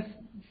as I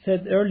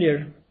said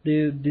earlier,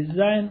 the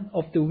design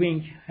of the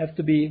wing has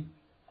to be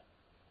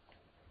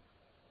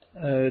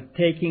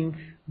taking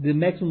the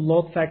maximum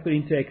load factor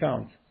into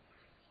account.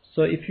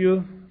 So if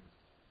you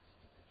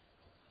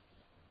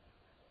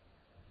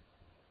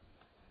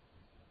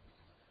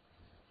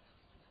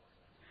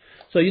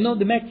know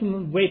the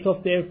maximum weight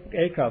of the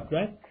aircraft,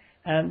 right?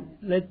 And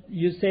let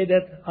you say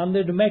that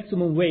under the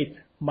maximum weight,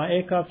 my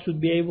aircraft should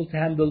be able to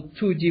handle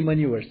 2G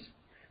maneuvers.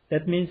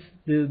 That means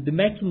the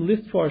maximum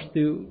lift force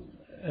the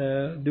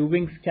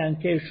wings can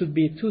carry should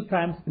be 2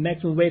 times the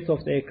maximum weight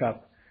of the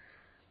aircraft.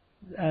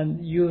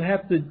 And you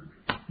have to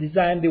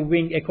design the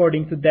wing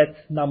according to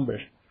that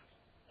number.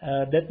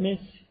 That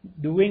means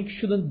the wing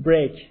shouldn't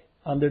break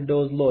under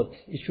those loads.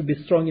 It should be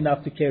strong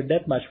enough to carry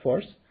that much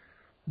force.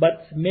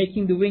 But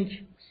making the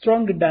wing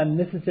stronger than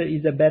necessary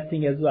is a bad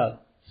thing as well.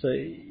 So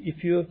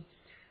if you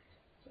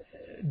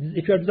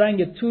are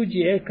designing a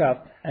 2G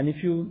aircraft, and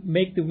if you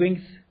make the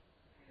wings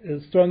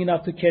strong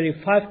enough to carry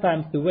 5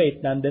 times the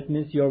weight, then that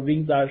means your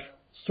wings are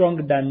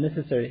stronger than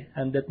necessary,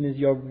 and that means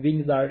your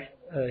wings are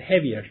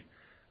heavier,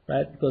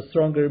 right? Because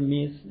stronger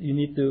means you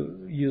need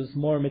to use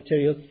more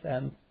materials,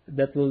 and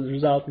that will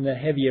result in a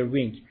heavier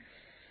wing.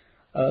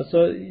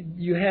 So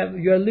you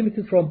are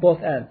limited from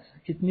both ends.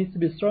 It needs to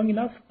be strong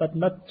enough, but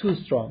not too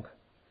strong.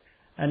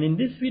 And in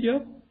this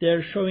video,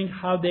 they're showing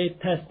how they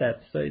test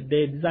that. So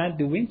they designed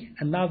the wing,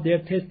 and now they're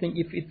testing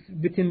if it's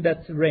within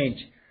that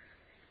range.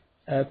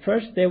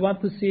 First, they want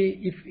to see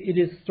if it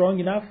is strong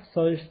enough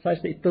such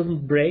that it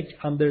doesn't break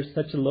under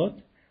such a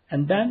load.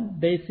 And then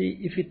they see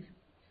if it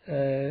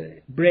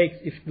breaks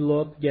if the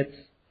load gets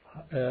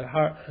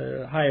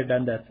higher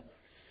than that.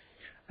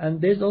 And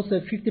there's also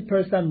a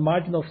 50%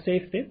 margin of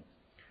safety.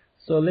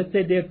 So let's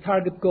say their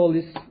target goal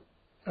is,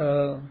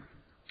 1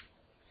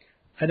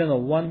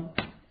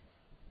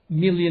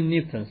 million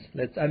newtons.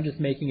 I'm just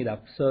making it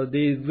up. So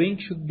the wing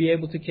should be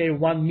able to carry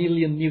 1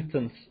 million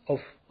newtons of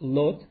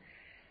load,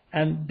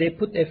 and they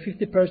put a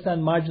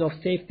 50% margin of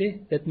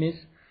safety. That means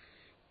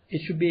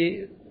it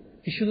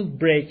shouldn't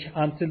break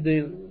until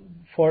the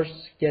force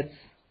gets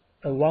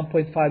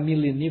 1.5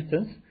 million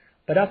newtons.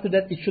 But after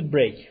that, it should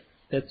break.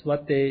 That's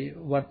what they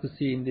want to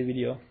see in the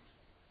video.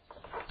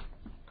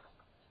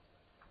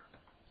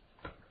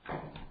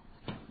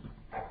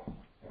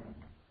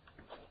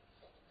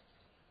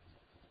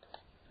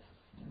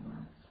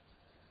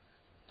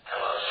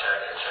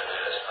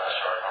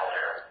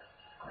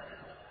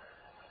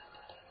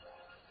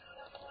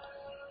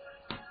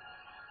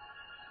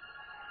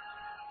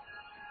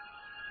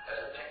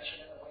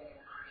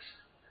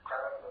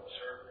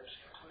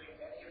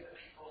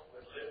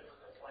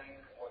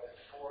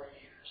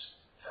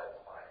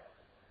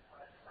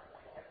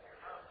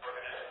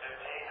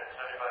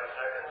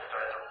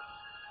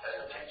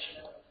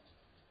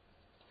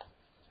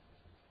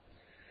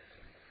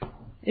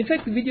 In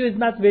fact, the video is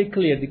not very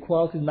clear. The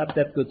quality is not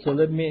that good. So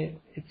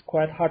it's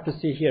quite hard to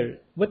see here.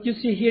 What you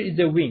see here is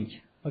a wing.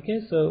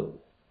 Okay, so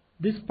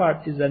this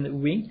part is a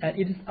wing, and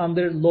it is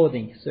under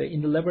loading. So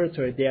in the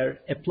laboratory, they are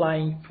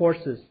applying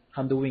forces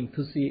on the wing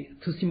to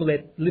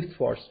simulate lift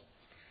force.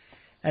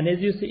 And as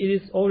you see, it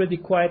is already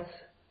quite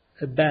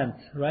bent,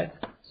 right?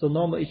 So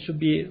normally it should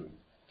be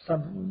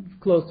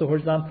close to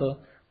horizontal,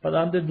 but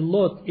under the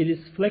load, it is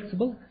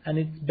flexible and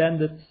it's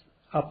bended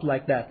up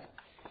like that.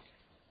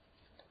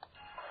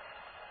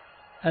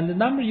 And the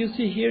number you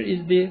see here is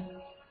the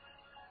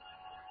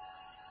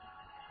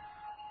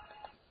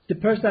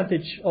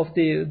percentage of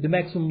the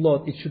maximum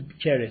load it should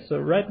carry. So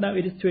right now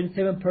it is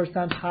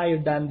 27% higher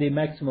than the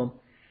maximum.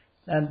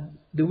 And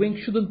the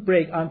wing shouldn't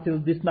break until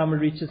this number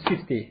reaches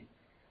 50.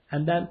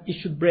 And then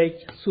it should break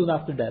soon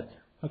after that.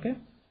 Okay?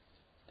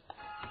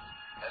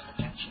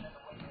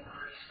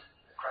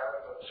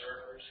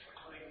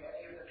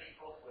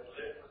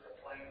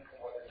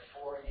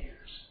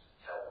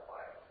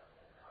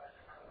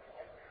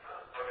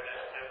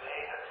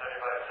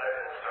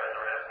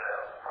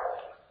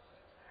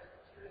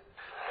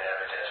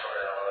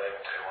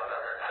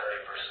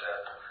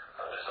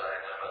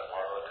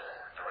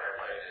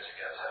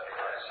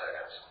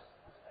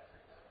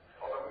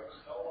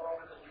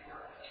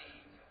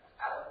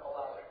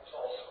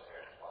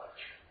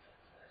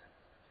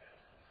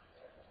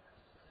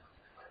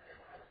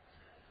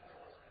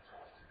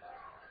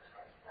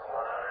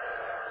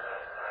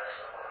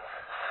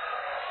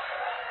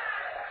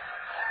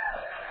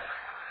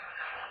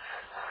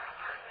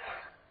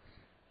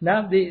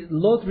 Now the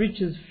load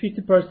reaches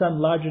 50%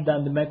 larger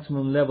than the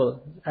maximum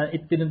level, and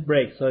it didn't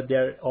break, so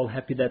they're all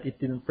happy that it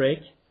didn't break.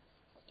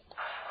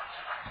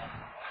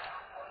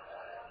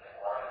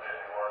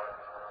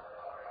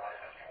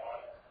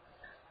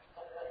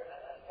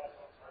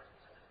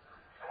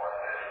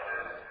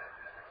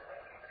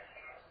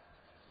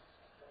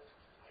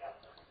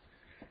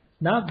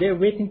 Now they're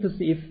waiting to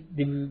see if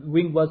the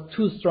wing was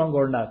too strong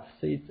or not.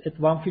 So it's at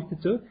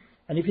 152,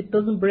 and if it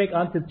doesn't break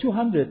until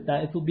 200,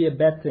 then it will be a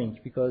bad thing,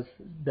 because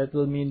that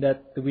will mean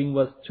that the wing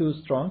was too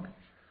strong.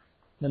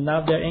 And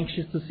now they're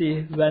anxious to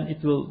see when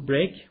it will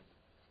break.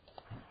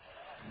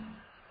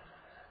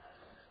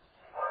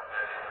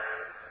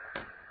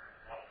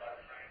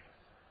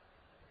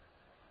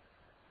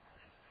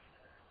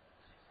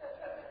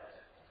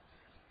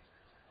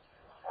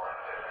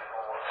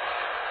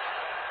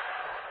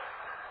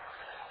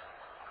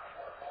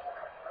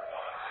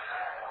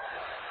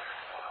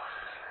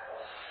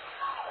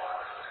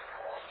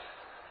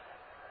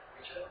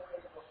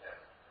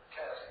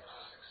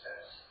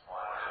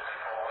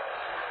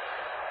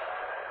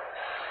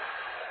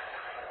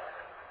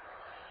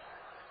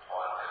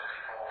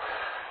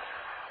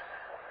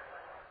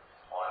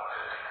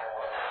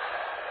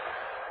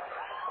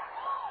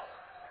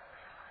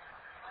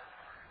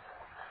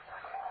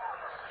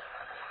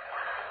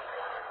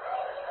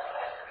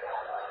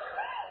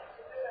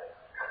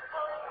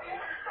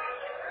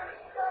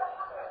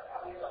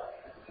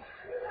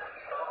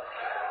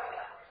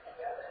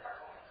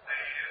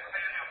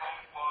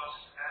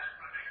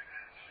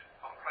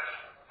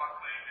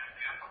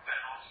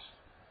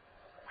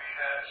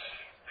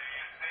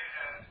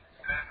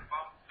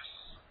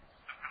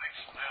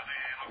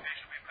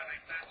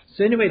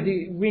 So anyway,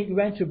 the wing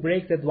eventually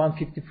breaks at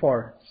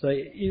 154. So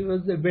it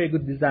was a very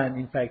good design,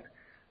 in fact.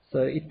 So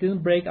it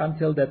didn't break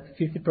until that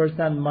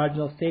 50% margin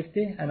of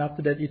safety, and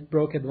after that it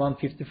broke at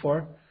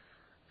 154.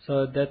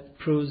 So that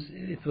proves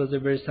it was a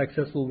very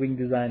successful wing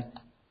design.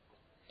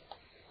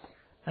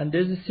 And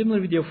there's a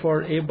similar video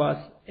for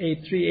Airbus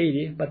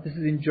A380, but this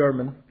is in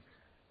German,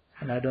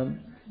 and I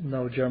don't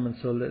know German,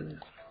 so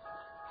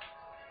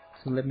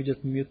let me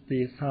just mute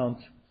the sound.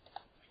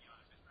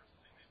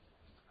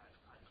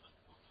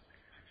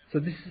 So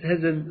this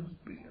has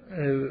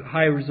a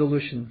high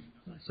resolution,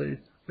 so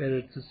it's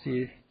better to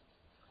see.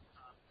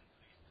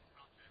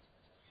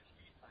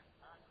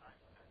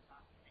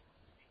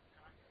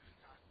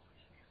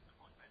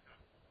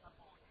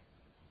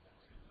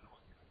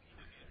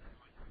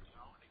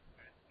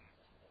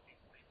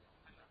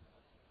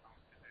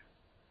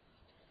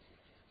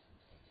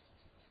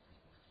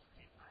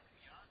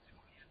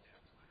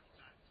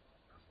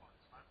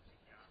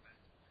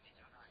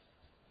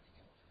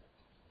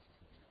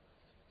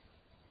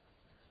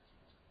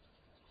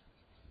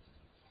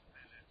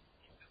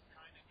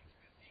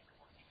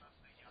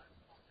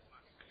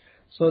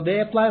 So they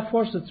apply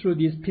forces through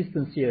these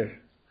pistons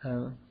here.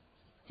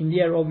 In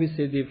the air,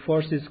 obviously, the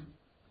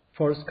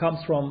force comes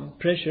from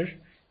pressure,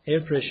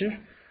 air pressure,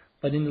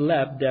 but in the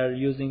lab, they are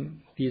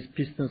using these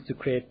pistons to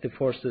create the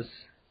forces.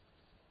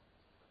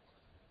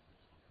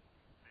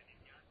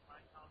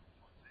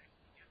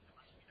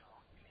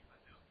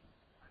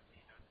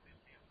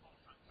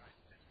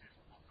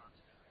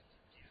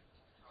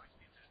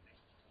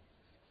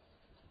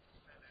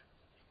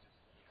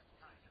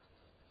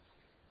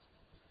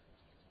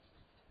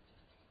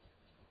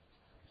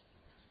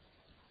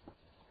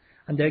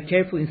 And they're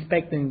carefully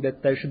inspecting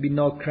that there should be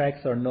no cracks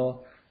or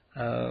no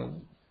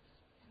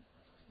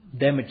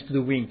damage to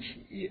the wing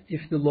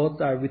if the loads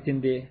are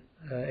within the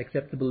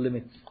acceptable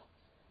limits.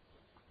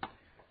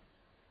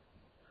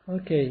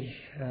 Okay,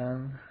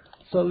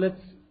 so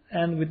let's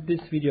end with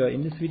this video.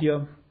 In this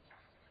video,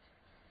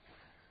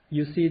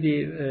 you see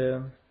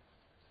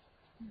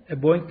a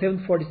Boeing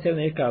 747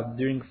 aircraft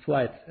during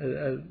flight.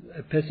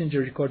 A passenger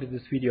recorded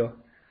this video,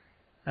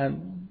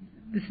 and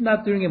this is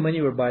not during a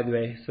maneuver, by the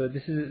way. So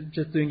this is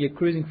just doing a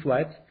cruising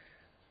flight.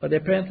 But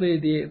apparently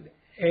the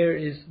air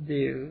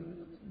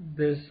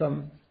there's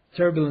some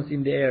turbulence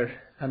in the air,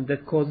 and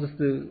that causes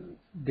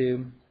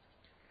the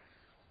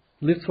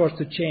lift force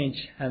to change.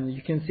 And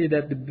you can see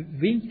that the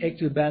wing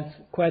actually bends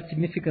quite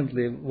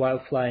significantly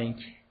while flying.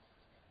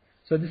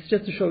 So this is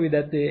just to show you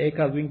that the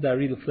aircraft wings are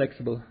really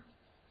flexible.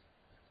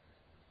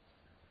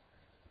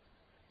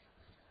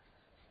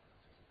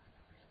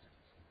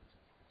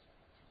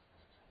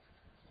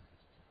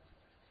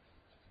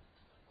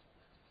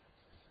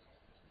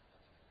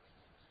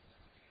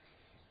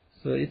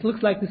 So it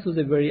looks like this was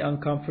a very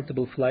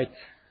uncomfortable flight.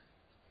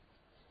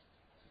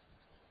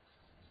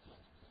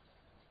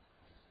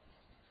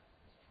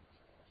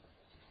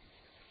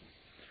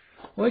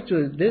 Well,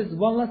 actually, there's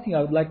one last thing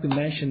I would like to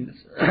mention.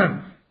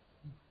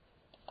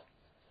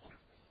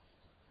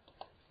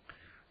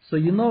 So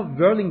you know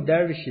whirling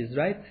dervishes,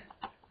 right?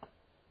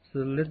 So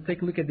let's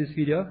take a look at this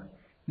video.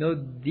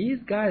 These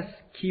guys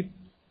keep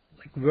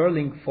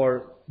whirling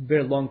for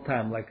very long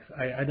time.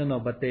 I don't know,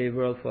 but they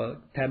whirl for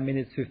 10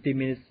 minutes, 15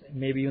 minutes,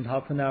 maybe even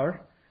half an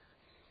hour.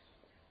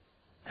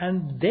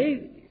 And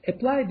they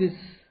apply this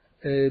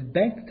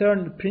bank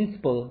turn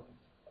principle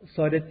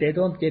so that they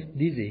don't get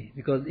dizzy.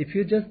 Because if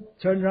you just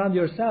turn around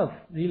yourself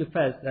really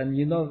fast, and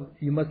you know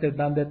you must have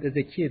done that as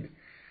a kid,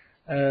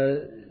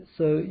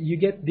 so you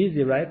get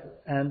dizzy, right?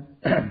 And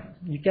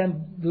you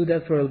can't do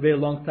that for a very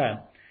long time.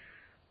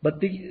 But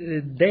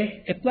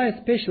they apply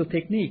a special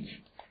technique,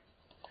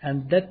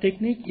 and that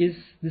technique is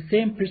the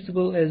same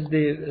principle as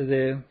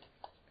the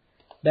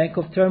bank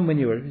of turn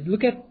maneuver.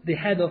 Look at the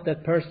head of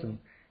that person.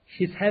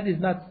 His head is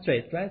not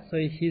straight, right? So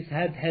his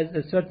head has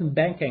a certain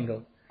bank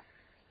angle.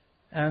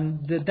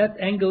 And that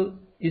angle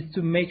is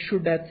to make sure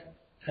that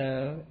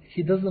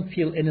he doesn't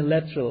feel any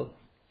lateral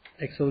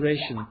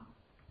acceleration.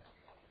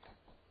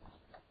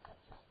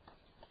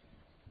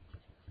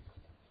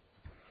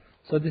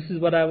 So this is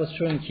what I was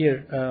showing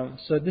here.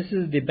 So this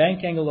is the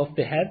bank angle of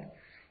the head,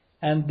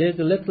 and there's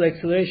a lateral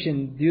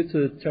acceleration due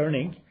to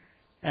turning,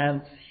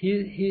 and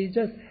he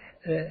just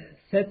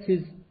sets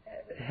his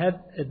head,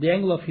 the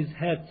angle of his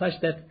head, such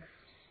that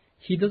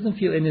he doesn't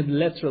feel any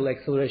lateral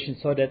acceleration,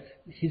 so that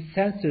his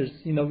sensors,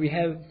 we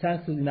have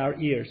sensors in our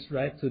ears,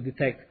 right, to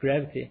detect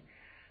gravity.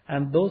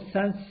 And those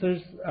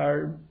sensors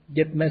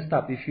get messed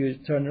up if you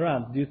turn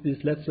around due to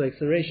this lateral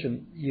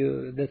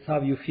acceleration. That's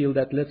how you feel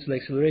that lateral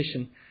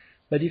acceleration.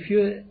 But if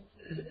you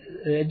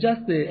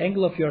adjust the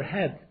angle of your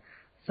head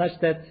such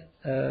that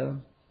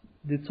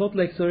the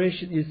total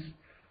acceleration is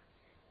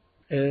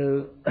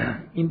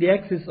in the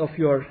axis of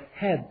your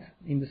head,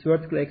 in this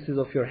vertical axis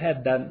of your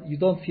head, then you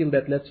don't feel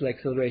that lateral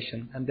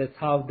acceleration, and that's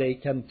how they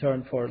can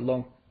turn for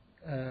long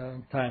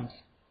times.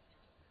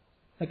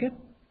 Okay,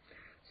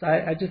 so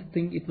I just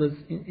think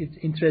it's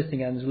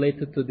interesting and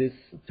related to this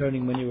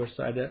turning maneuver,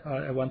 so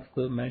I wanted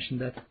to mention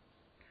that.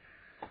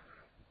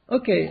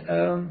 Okay,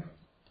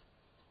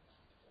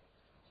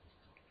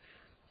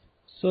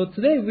 so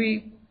today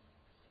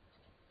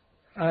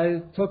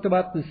I talked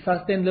about the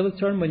sustained level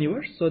turn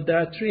maneuver. So there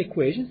are three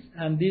equations,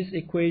 and these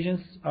equations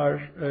are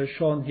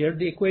shown here.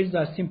 The equations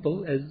are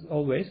simple as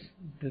always.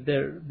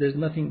 There's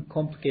nothing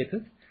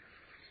complicated.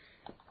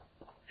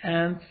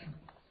 And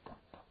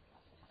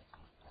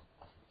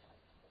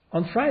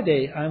on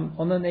Friday,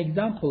 on an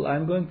example,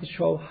 I'm going to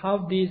show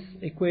how these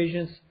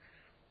equations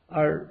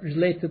are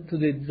related to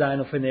the design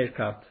of an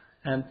aircraft,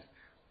 and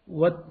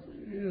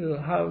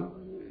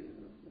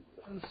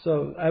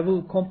So I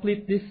will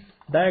complete this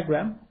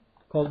diagram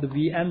called the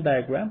VN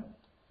diagram.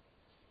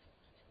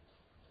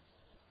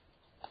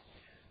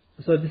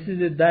 So this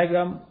is a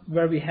diagram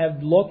where we have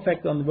the load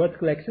factor on the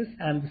vertical axis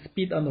and the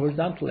speed on the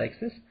horizontal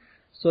axis.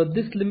 So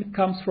this limit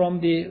comes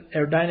from the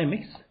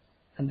aerodynamics,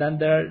 and then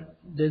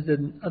there's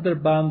another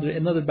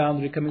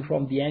boundary coming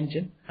from the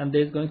engine, and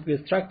there's going to be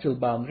a structural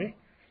boundary,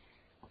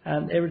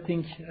 and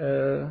everything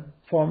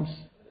forms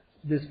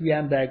this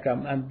VN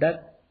diagram, and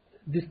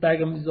this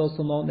diagram is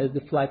also known as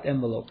the flight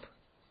envelope.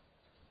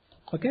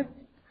 Okay?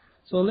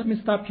 So let me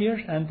stop here,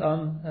 and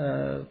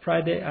on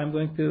Friday I'm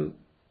going to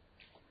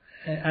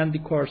end the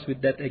course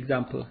with that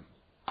example.